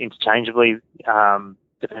use it interchangeably,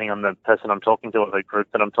 depending on the person I'm talking to or the group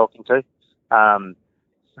that I'm talking to.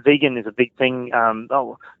 Vegan is a big thing.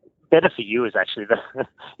 Better for you is actually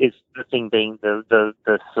the thing being the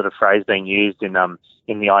sort of phrase being used in the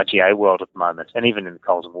IGA world at the moment, and even in the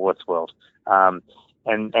Coles and Woolworths world.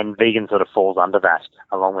 And vegan sort of falls under that,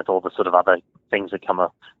 along with all the sort of other things that come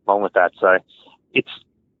along with that. So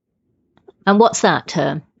And what's that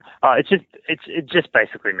term? It just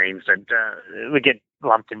basically means that we get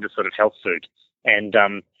lumped into sort of health food, and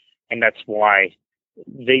that's why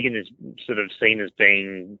vegan is sort of seen as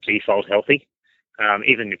being default healthy,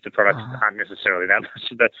 even if the products aren't necessarily that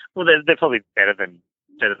much. But they're probably better than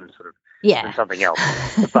sort of than something else.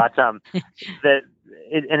 But and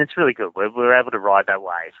it's really good. We're able to ride that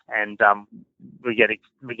wave, and we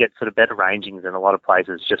get sort of better rangings in a lot of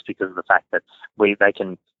places just because of the fact that they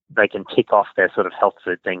can tick off their sort of health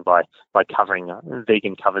food thing by covering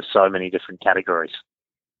vegan covers so many different categories.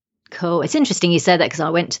 Cool. It's interesting you say that, because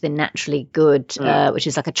I went to the Naturally Good, which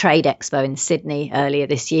is like a trade expo in Sydney earlier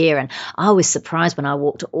this year, and I was surprised when I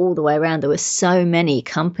walked all the way around. There were so many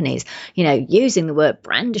companies, using the word,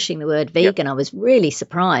 brandishing the word vegan. Yep. I was really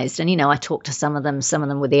surprised. And, I talked to some of them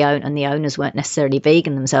were the owners weren't necessarily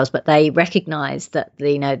vegan themselves, but they recognized that,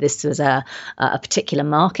 this was a particular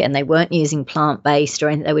market, and they weren't using plant-based or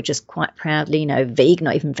anything. They were just quite proudly, vegan,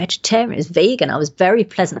 not even vegetarian. It was vegan. I was very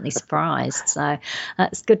pleasantly surprised. So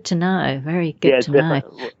that's good to know. Very good to know.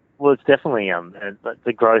 Well, it's definitely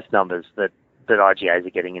the growth numbers that IGAs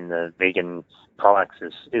are getting in the vegan products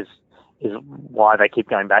is why they keep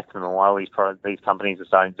going back to them, and why these companies are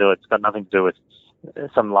starting to do it. It's got nothing to do with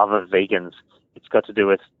some love of vegans. It's got to do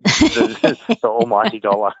with the almighty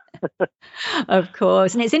dollar. Of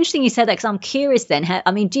course. And it's interesting you said that, because I'm curious then,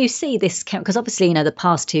 do you see this, because obviously, the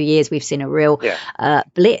past 2 years we've seen a real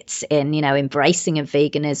blitz in, embracing of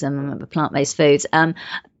veganism and plant-based foods.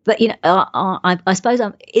 But, I suppose,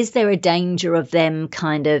 is there a danger of them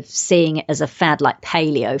kind of seeing it as a fad, like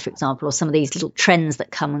paleo, for example, or some of these little trends that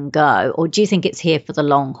come and go? Or do you think it's here for the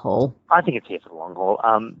long haul? I think it's here for the long haul,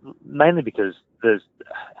 mainly because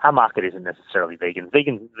our market isn't necessarily vegan.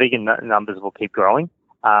 Vegan numbers will keep growing,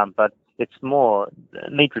 but it's more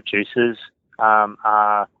meat producers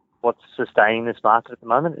are what's sustaining this market at the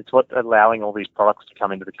moment. It's what's allowing all these products to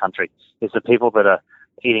come into the country. It's the people that are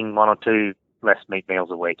eating one or two less meat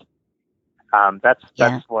meals a week. That's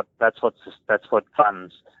what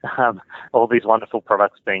funds all these wonderful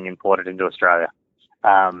products being imported into Australia.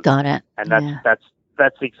 Got it. And that's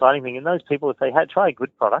the exciting thing. And those people, if they try a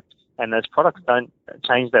good product, and those products don't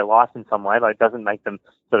change their life in some way, like doesn't make them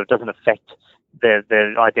doesn't affect their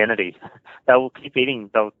identity, they will keep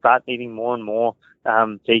eating. They'll start eating more and more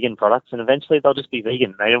vegan products, and eventually they'll just be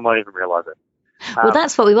vegan. They won't even realize it. Well,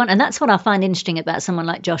 that's what we want, and that's what I find interesting about someone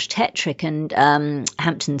like Josh Tetrick and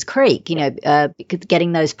Hamptons Creek.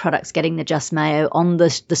 Getting those products, getting the Just Mayo on the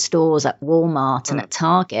stores at Walmart and at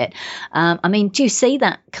Target. I mean, do you see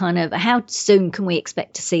that kind of? How soon can we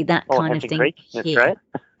expect to see that kind of thing Creek, here?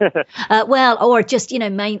 Or just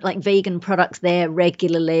like vegan products there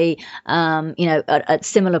regularly, at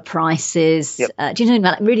similar prices. Yep. Do you know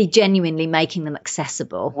about really genuinely making them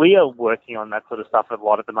accessible? We are working on that sort of stuff a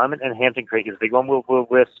lot at the moment, and Hampton Creek is a big one.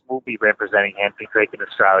 We'll be representing Hampton Creek in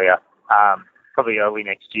Australia probably early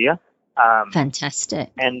next year.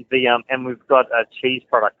 Fantastic. And we've got a cheese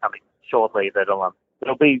product coming shortly that'll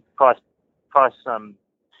be price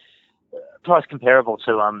comparable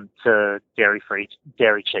to dairy-free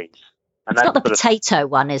dairy cheese. And it's not the potato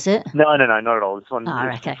one, is it? No, not at all. This one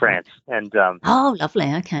is from France, and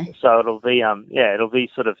lovely. Okay. So it'll be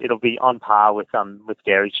it'll be on par with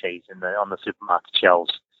dairy cheese on the supermarket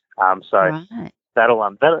shelves. Right. That'll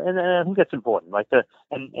and I think that's important.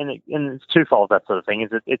 And it's twofold, that sort of thing.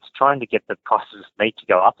 Is it's trying to get the cost of meat to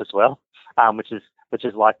go up as well, which is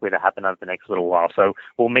likely to happen over the next little while. So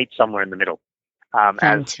we'll meet somewhere in the middle.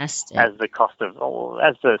 Fantastic. As the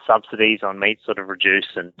subsidies on meat sort of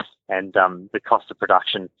reduce and the cost of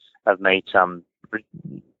production of meat goes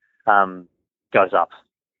up.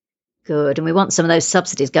 Good, and we want some of those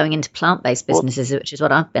subsidies going into plant-based businesses, which is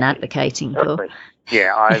what I've been advocating for.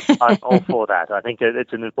 Yeah, I'm all for that. I think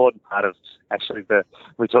it's an important part of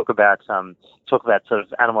we talk about sort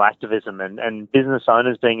of animal activism and business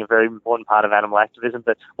owners being a very important part of animal activism,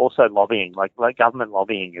 but also lobbying, like government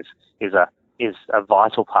lobbying is a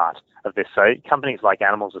vital part of this. So companies like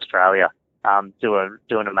Animals Australia do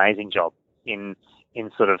an amazing job in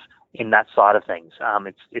that side of things.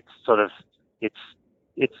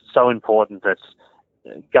 It's so important that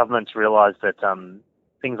governments realise that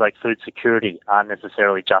things like food security aren't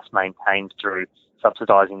necessarily just maintained through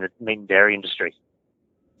subsidising the meat and dairy industry.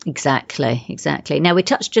 Exactly. Now, we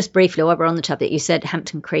touched just briefly while we're on the topic. You said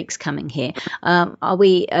Hampton Creek's coming here. Are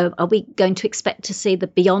we going to expect to see the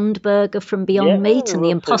Beyond Burger from Beyond Meat and the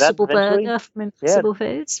Impossible Burger from Impossible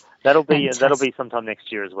Foods? That'll be sometime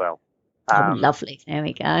next year as well. Lovely. There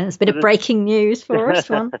we go. There's a bit of breaking news for us.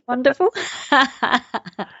 Wonderful.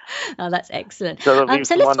 Oh, that's excellent. So there'll be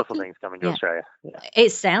some wonderful things coming to Australia. Yeah.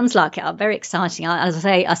 It sounds like it. Very exciting. As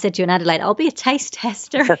I said to you in Adelaide, I'll be a taste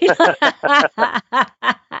tester.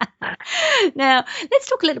 Now, let's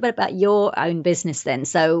talk a little bit about your own business then.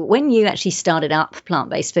 So when you actually started up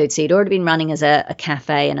Plant-Based Food, so you'd already been running as a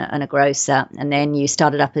cafe and a grocer, and then you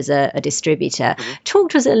started up as a distributor. Mm-hmm.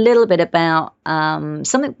 Talk to us a little bit about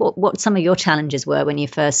what some of your challenges were when you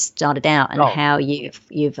first started out and how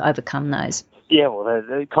you've overcome those. Yeah, well,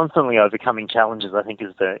 they're constantly overcoming challenges, I think,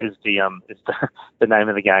 is the name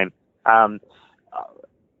of the game.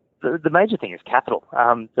 The major thing is capital.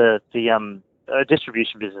 A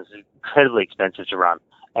distribution business is incredibly expensive to run,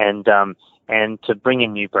 and to bring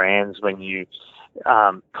in new brands when you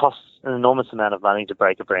costs an enormous amount of money to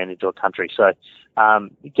break a brand into a country. So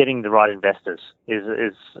getting the right investors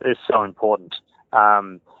is so important.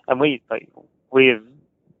 And the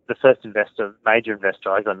first major investor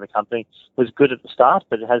I got in the company was good at the start,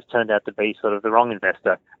 but it has turned out to be sort of the wrong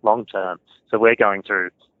investor long term. So we're going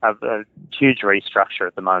through a huge restructure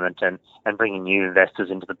at the moment and bringing new investors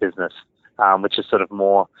into the business, which is sort of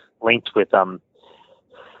more linked with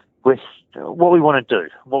what we want to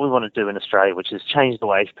do in Australia, which is change the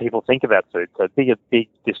way people think about food. So be a big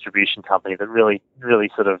distribution company that really, really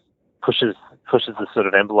sort of pushes the sort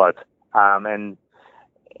of envelope, and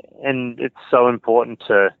it's so important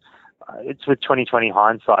it's with 2020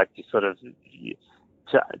 hindsight,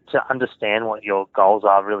 to understand what your goals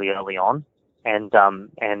are really early on, and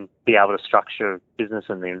be able to structure business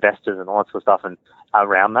and the investors and all that sort of stuff and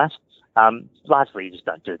around that. Largely, you just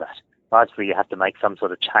don't do that. Largely, you have to make some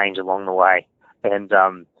sort of change along the way, and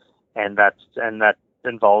that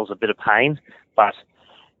involves a bit of pain. But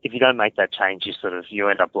if you don't make that change, you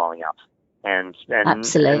end up blowing up, and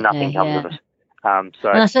nothing comes of it. And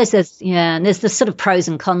I suppose there's the sort of pros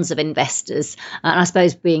and cons of investors. And I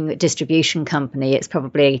suppose being a distribution company, it's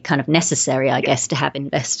probably kind of necessary, I guess, to have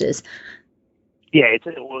investors. Yeah,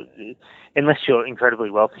 unless you're incredibly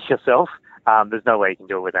wealthy yourself, there's no way you can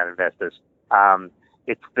do it without investors.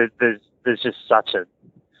 There's just such a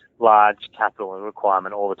large capital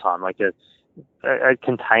requirement all the time. Like a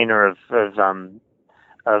container of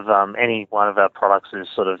any one of our products is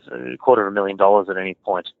sort of $250,000 at any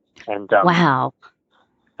point. And wow.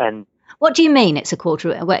 And what do you mean? It's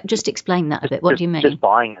 $250,000? Just explain that a bit. What do you mean? Just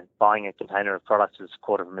buying a container of products is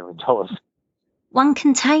 $250,000. One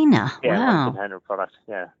container. Yeah, wow. One container of products.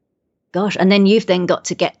 Yeah. Gosh, and then you've then got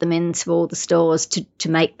to get them into all the stores to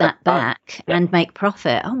make that back and make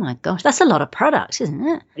profit. Oh my gosh, that's a lot of product, isn't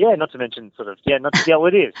it? Yeah, not to mention well,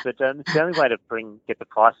 it is, but it's the only way to get the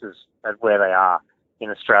prices at where they are in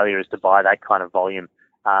Australia is to buy that kind of volume.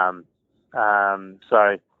 And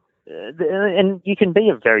you can be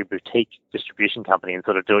a very boutique distribution company and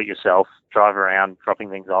sort of do it yourself, drive around, dropping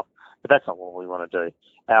things off, but that's not what we want to do.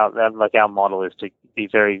 Our model is to be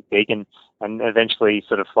very vegan and eventually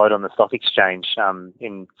sort of float on the stock exchange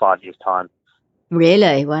in 5 years' time.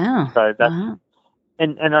 Really? Wow. So that's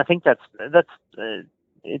and I think that's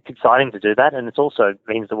it's exciting to do that, and it also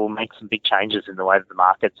means that we'll make some big changes in the way that the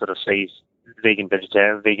market sort of sees vegan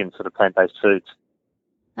sort of plant-based foods.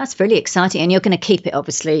 That's really exciting, and you're going to keep it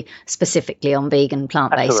obviously specifically on vegan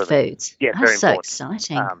plant-based foods. Yeah, that's very so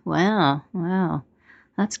exciting. Wow.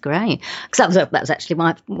 That's great. Because that was actually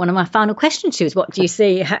one of my final questions to you, is what do you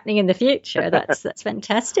see happening in the future? That's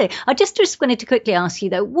fantastic. I just wanted to quickly ask you,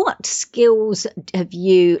 though, what skills have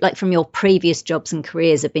you, like from your previous jobs and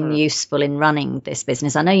careers, have been useful in running this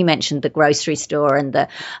business? I know you mentioned the grocery store and the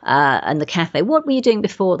cafe. What were you doing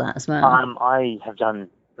before that as well? I have done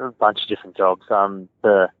a bunch of different jobs. I've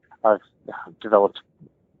developed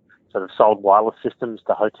sort of sold wireless systems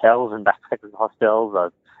to hotels and backpackers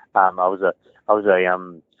hostels. I was a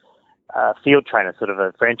field trainer, sort of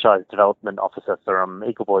a franchise development officer for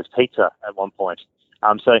Eagle Boys Pizza at one point.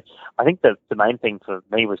 So I think the main thing for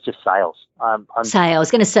me was just sales. Sales. I was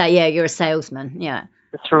going to say, yeah, you're a salesman, yeah.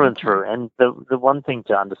 Through and through. And the one thing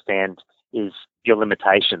to understand is your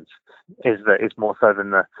limitations. Is more so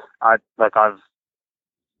than the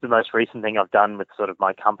most recent thing I've done with sort of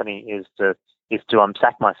my company is to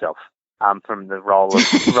sack myself from the role of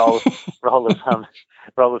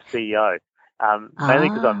CEO. Mainly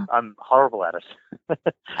because I'm horrible at it.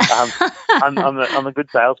 I'm a good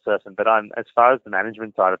salesperson, but as far as the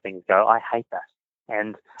management side of things go, I hate that.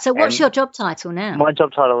 And so, what's your job title now? My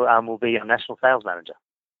job title will be a national sales manager.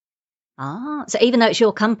 So even though it's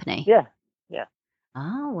your company? Yeah.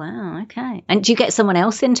 Oh wow, okay. And do you get someone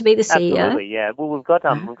else in to be the CEO? Absolutely, yeah. Well, we've got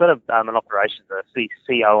an operations, a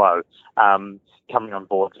COO, coming on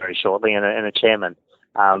board very shortly, and a chairman.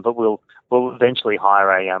 But we'll eventually hire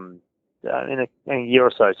in a year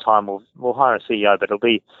or so's time. We'll hire a CEO, but it'll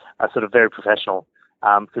be a sort of very professional,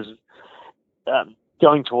 because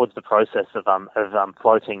going towards the process of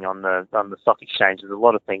floating on the stock exchange, there's a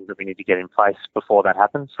lot of things that we need to get in place before that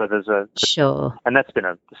happens. So sure, and that's been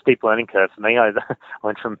a steep learning curve for me. I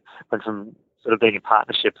went from sort of being a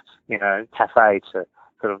partnership, cafe, to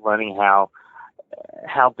sort of learning how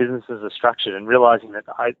businesses are structured and realizing that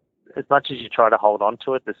as much as you try to hold on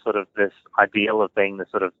to it, this ideal of being the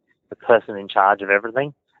person in charge of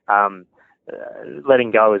everything, letting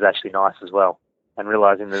go is actually nice as well. And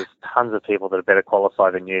realizing there's tons of people that are better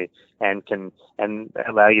qualified than you and can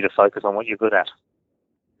allow you to focus on what you're good at.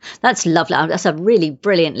 That's lovely. That's a really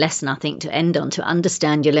brilliant lesson, I think, to end on, to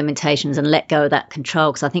understand your limitations and let go of that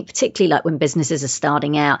control. Because I think particularly like when businesses are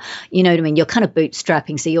starting out, you know what I mean, you're kind of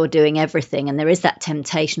bootstrapping, so you're doing everything. And there is that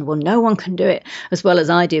temptation, well, no one can do it as well as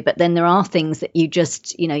I do. But then there are things that you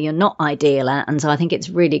just, you're not ideal at. And so I think it's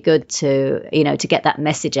really good to get that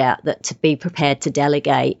message out, that to be prepared to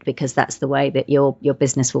delegate, because that's the way that your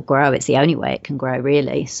business will grow. It's the only way it can grow,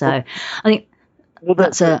 really. So I think, well,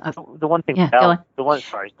 the one thing. Yeah, go on.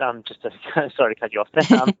 Sorry to cut you off there.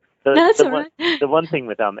 The one thing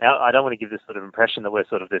with I don't want to give this sort of impression that we're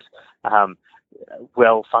sort of this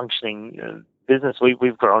well-functioning business.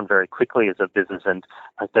 We've grown very quickly as a business, and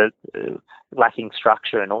lacking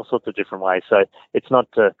structure in all sorts of different ways. So it's not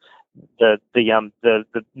the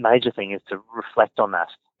major thing is to reflect on that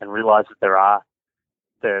and realize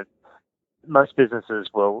that most businesses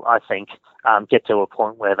will, I think, get to a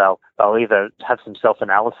point where they'll either have some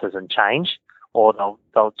self-analysis and change, or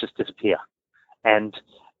they'll just disappear. And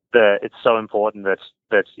it's so important that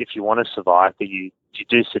if you want to survive, that you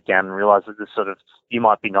do sit down and realize that you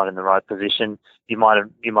might be not in the right position. You might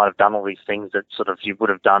have done all these things that sort of you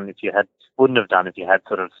wouldn't have done if you had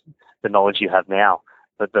sort of the knowledge you have now.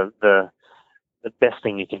 But the best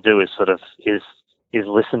thing you can do is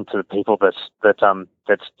listen to the people that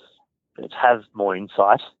have more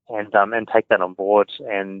insight and take that on board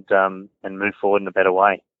and move forward in a better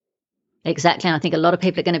way. Exactly. And I think a lot of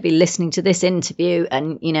people are going to be listening to this interview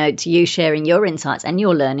and, to you sharing your insights and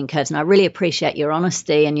your learning curves. And I really appreciate your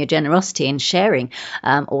honesty and your generosity in sharing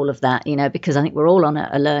all of that, because I think we're all on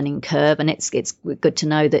a learning curve, and it's good to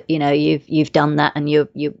know that, you've done that and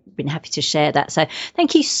you've been happy to share that. So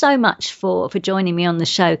thank you so much for joining me on the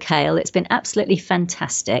show, Cale. It's been absolutely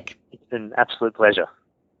fantastic. It's been an absolute pleasure.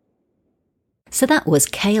 So that was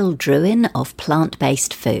Cale Drouin of Plant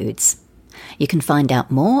Based Foods. You can find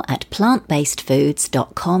out more at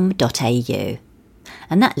plantbasedfoods.com.au.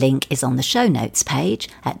 And that link is on the show notes page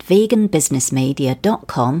at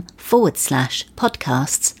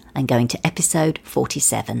veganbusinessmedia.com/podcasts and going to episode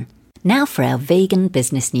 47. Now for our Vegan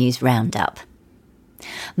Business News Roundup.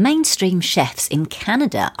 Mainstream chefs in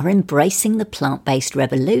Canada are embracing the plant-based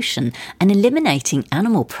revolution and eliminating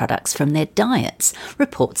animal products from their diets,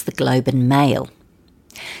 reports the Globe and Mail.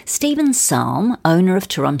 Stephen Salm, owner of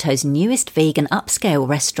Toronto's newest vegan upscale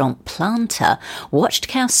restaurant Planta, watched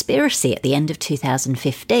Cowspiracy at the end of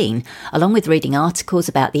 2015, along with reading articles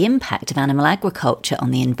about the impact of animal agriculture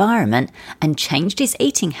on the environment, and changed his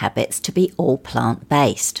eating habits to be all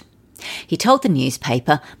plant-based. He told the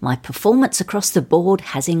newspaper, "My performance across the board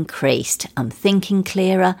has increased. I'm thinking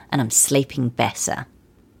clearer and I'm sleeping better."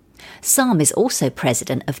 Sam is also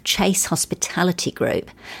president of Chase Hospitality Group,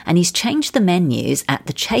 and he's changed the menus at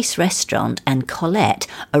the Chase restaurant and Colette,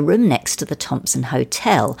 a room next to the Thompson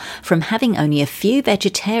Hotel, from having only a few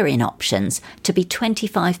vegetarian options to be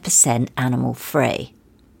 25% animal-free.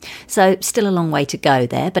 So still a long way to go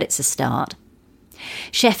there, but it's a start.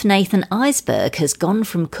 Chef Nathan Eisberg has gone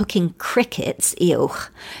from cooking crickets,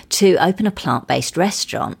 to open a plant-based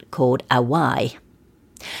restaurant called Awai.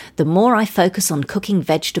 "The more I focus on cooking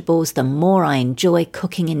vegetables, the more I enjoy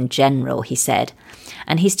cooking in general," he said.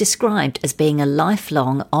 And he's described as being a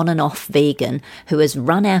lifelong on and off vegan who has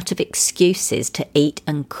run out of excuses to eat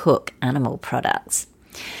and cook animal products.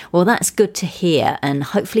 Well, that's good to hear, and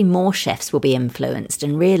hopefully more chefs will be influenced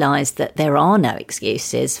and realise that there are no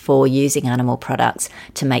excuses for using animal products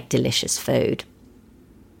to make delicious food.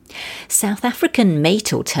 South African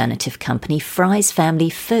meat alternative company Fry's Family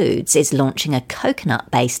Foods is launching a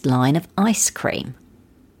coconut-based line of ice cream.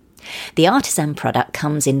 The artisan product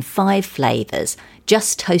comes in 5 flavours: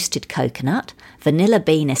 just toasted coconut, vanilla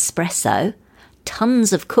bean espresso,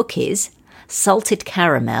 tons of cookies, salted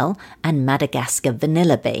caramel, and Madagascar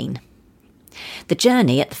vanilla bean. The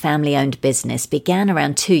journey at the family-owned business began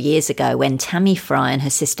around 2 years ago when Tammy Fry and her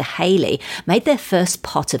sister Hayley made their first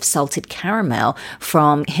pot of salted caramel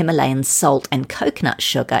from Himalayan salt and coconut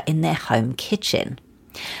sugar in their home kitchen.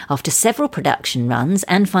 After several production runs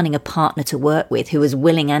and finding a partner to work with who was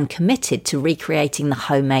willing and committed to recreating the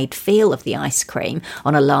homemade feel of the ice cream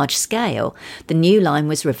on a large scale, the new line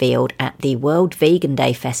was revealed at the World Vegan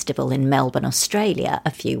Day Festival in Melbourne, Australia,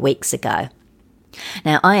 a few weeks ago.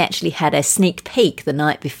 Now, I actually had a sneak peek the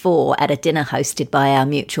night before at a dinner hosted by our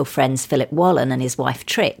mutual friends Philip Wallen and his wife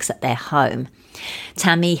Trix at their home.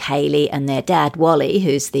 Tammy, Hayley and their dad Wally,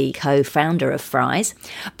 who's the co-founder of Fry's,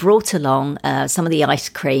 brought along some of the ice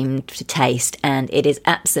cream to taste, and it is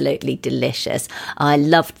absolutely delicious. I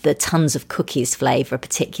loved the tons of cookies flavour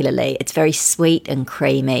particularly. It's very sweet and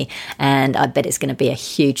creamy, and I bet it's going to be a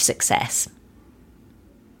huge success.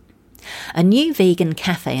 A new vegan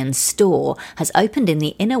cafe and store has opened in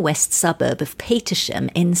the inner west suburb of Petersham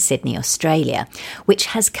in Sydney, Australia, which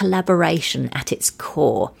has collaboration at its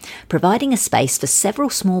core, providing a space for several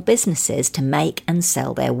small businesses to make and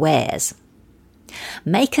sell their wares.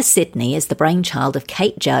 Maker Sydney is the brainchild of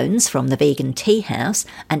Kate Jones from the Vegan Tea House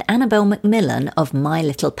and Annabelle McMillan of My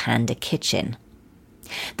Little Panda Kitchen.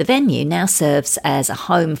 The venue now serves as a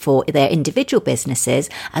home for their individual businesses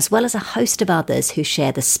as well as a host of others who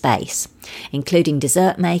share the space, including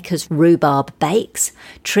dessert makers Rhubarb Bakes,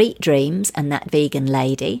 Treat Dreams and That Vegan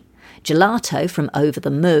Lady, gelato from Over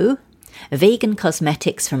the Moo, vegan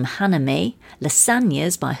cosmetics from Hanami,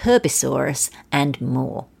 lasagnas by Herbisaurus, and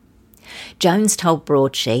more. Jones told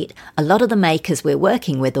Broadsheet, "A lot of the makers we're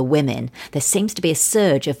working with are women. There seems to be a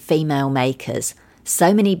surge of female makers.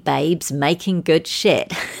 So many babes making good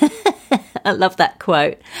shit." I love that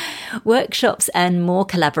quote. Workshops and more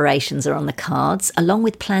collaborations are on the cards, along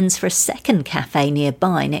with plans for a second cafe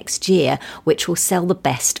nearby next year, which will sell the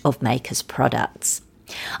best of makers' products.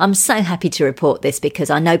 I'm so happy to report this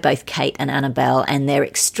because I know both Kate and Annabelle and they're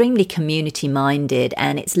extremely community-minded,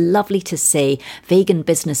 and it's lovely to see vegan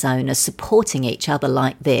business owners supporting each other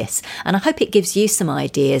like this, and I hope it gives you some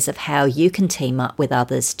ideas of how you can team up with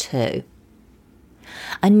others too.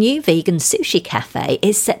 A new vegan sushi cafe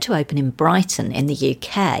is set to open in Brighton in the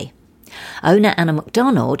UK. Owner Anna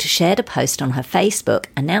McDonald shared a post on her Facebook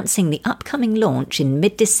announcing the upcoming launch in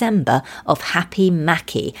mid-December of Happy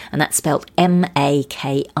Maki, and that's spelled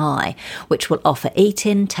M-A-K-I, which will offer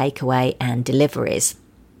eat-in, takeaway and deliveries.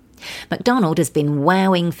 McDonald has been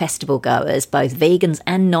wowing festival goers, both vegans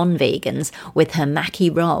and non-vegans, with her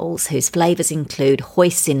maki rolls, whose flavours include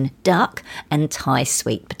hoisin duck and Thai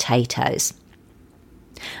sweet potatoes.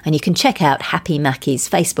 And you can check out Happy Maki's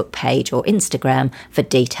Facebook page or Instagram for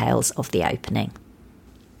details of the opening.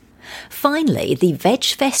 Finally, the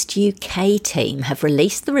VegFest UK team have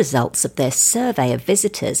released the results of their survey of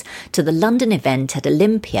visitors to the London event at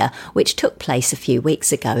Olympia, which took place a few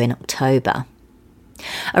weeks ago in October.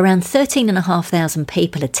 Around 13,500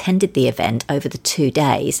 people attended the event over the 2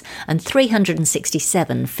 days, and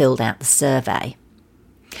 367 filled out the survey.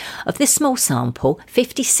 Of this small sample,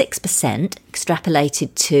 56%,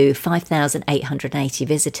 extrapolated to 5,880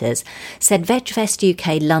 visitors, said VegFest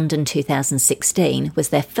UK London 2016 was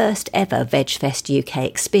their first ever VegFest UK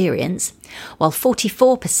experience, while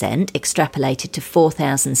 44%, extrapolated to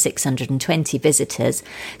 4,620 visitors,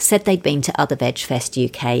 said they'd been to other VegFest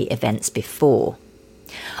UK events before.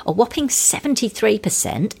 A whopping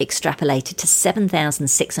 73%, extrapolated to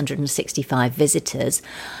 7,665 visitors,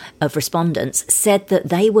 of respondents said that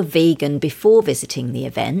they were vegan before visiting the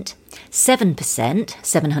event. 7%,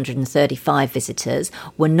 735 visitors,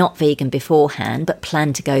 were not vegan beforehand but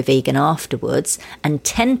planned to go vegan afterwards, and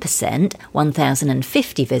 10%,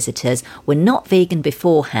 1,050 visitors, were not vegan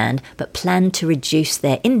beforehand but planned to reduce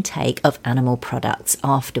their intake of animal products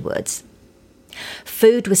afterwards.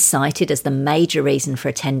 Food was cited as the major reason for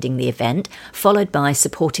attending the event, followed by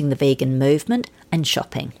supporting the vegan movement and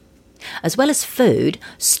shopping. As well as food,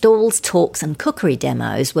 stalls, talks and cookery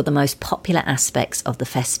demos were the most popular aspects of the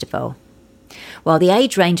festival. While the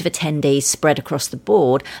age range of attendees spread across the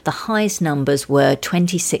board, the highest numbers were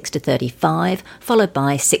 26 to 35, followed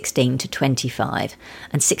by 16 to 25,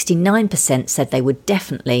 and 69% said they would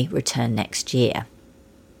definitely return next year.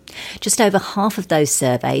 Just over half of those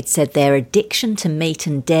surveyed said their addiction to meat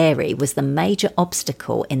and dairy was the major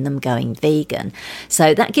obstacle in them going vegan.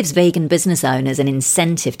 So that gives vegan business owners an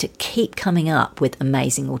incentive to keep coming up with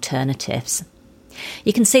amazing alternatives.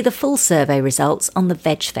 You can see the full survey results on the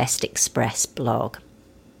VegFest Express blog.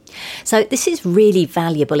 So this is really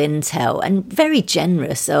valuable intel and very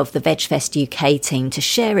generous of the VegFest UK team to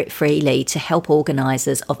share it freely to help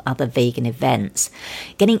organisers of other vegan events.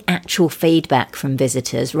 Getting actual feedback from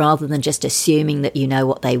visitors rather than just assuming that you know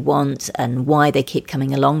what they want and why they keep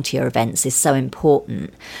coming along to your events is so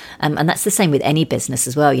important. And that's the same with any business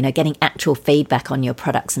as well. You know, getting actual feedback on your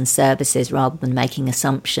products and services rather than making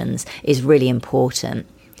assumptions is really important.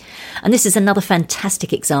 And this is another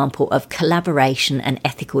fantastic example of collaboration and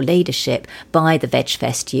ethical leadership by the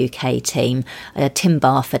VegFest UK team, Tim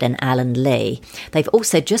Barford and Alan Lee. They've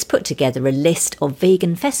also just put together a list of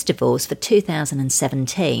vegan festivals for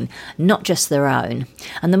 2017, not just their own.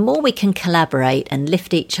 And the more we can collaborate and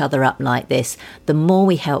lift each other up like this, the more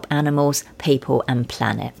we help animals, people and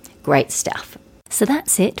planet. Great stuff. So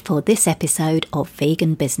that's it for this episode of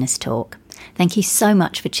Vegan Business Talk. Thank you so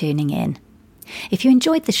much for tuning in. If you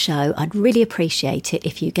enjoyed the show, I'd really appreciate it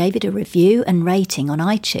if you gave it a review and rating on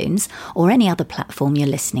iTunes or any other platform you're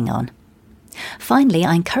listening on. Finally,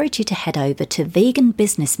 I encourage you to head over to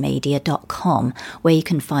veganbusinessmedia.com, where you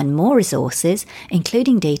can find more resources,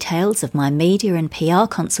 including details of my media and PR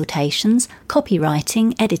consultations,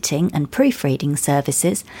 copywriting, editing and proofreading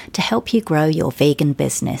services to help you grow your vegan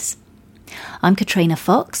business. I'm Katrina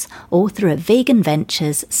Fox, author of Vegan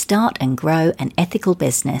Ventures, Start and Grow an Ethical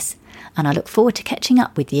Business, and I look forward to catching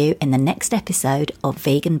up with you in the next episode of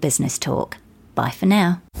Vegan Business Talk. Bye for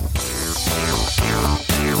now.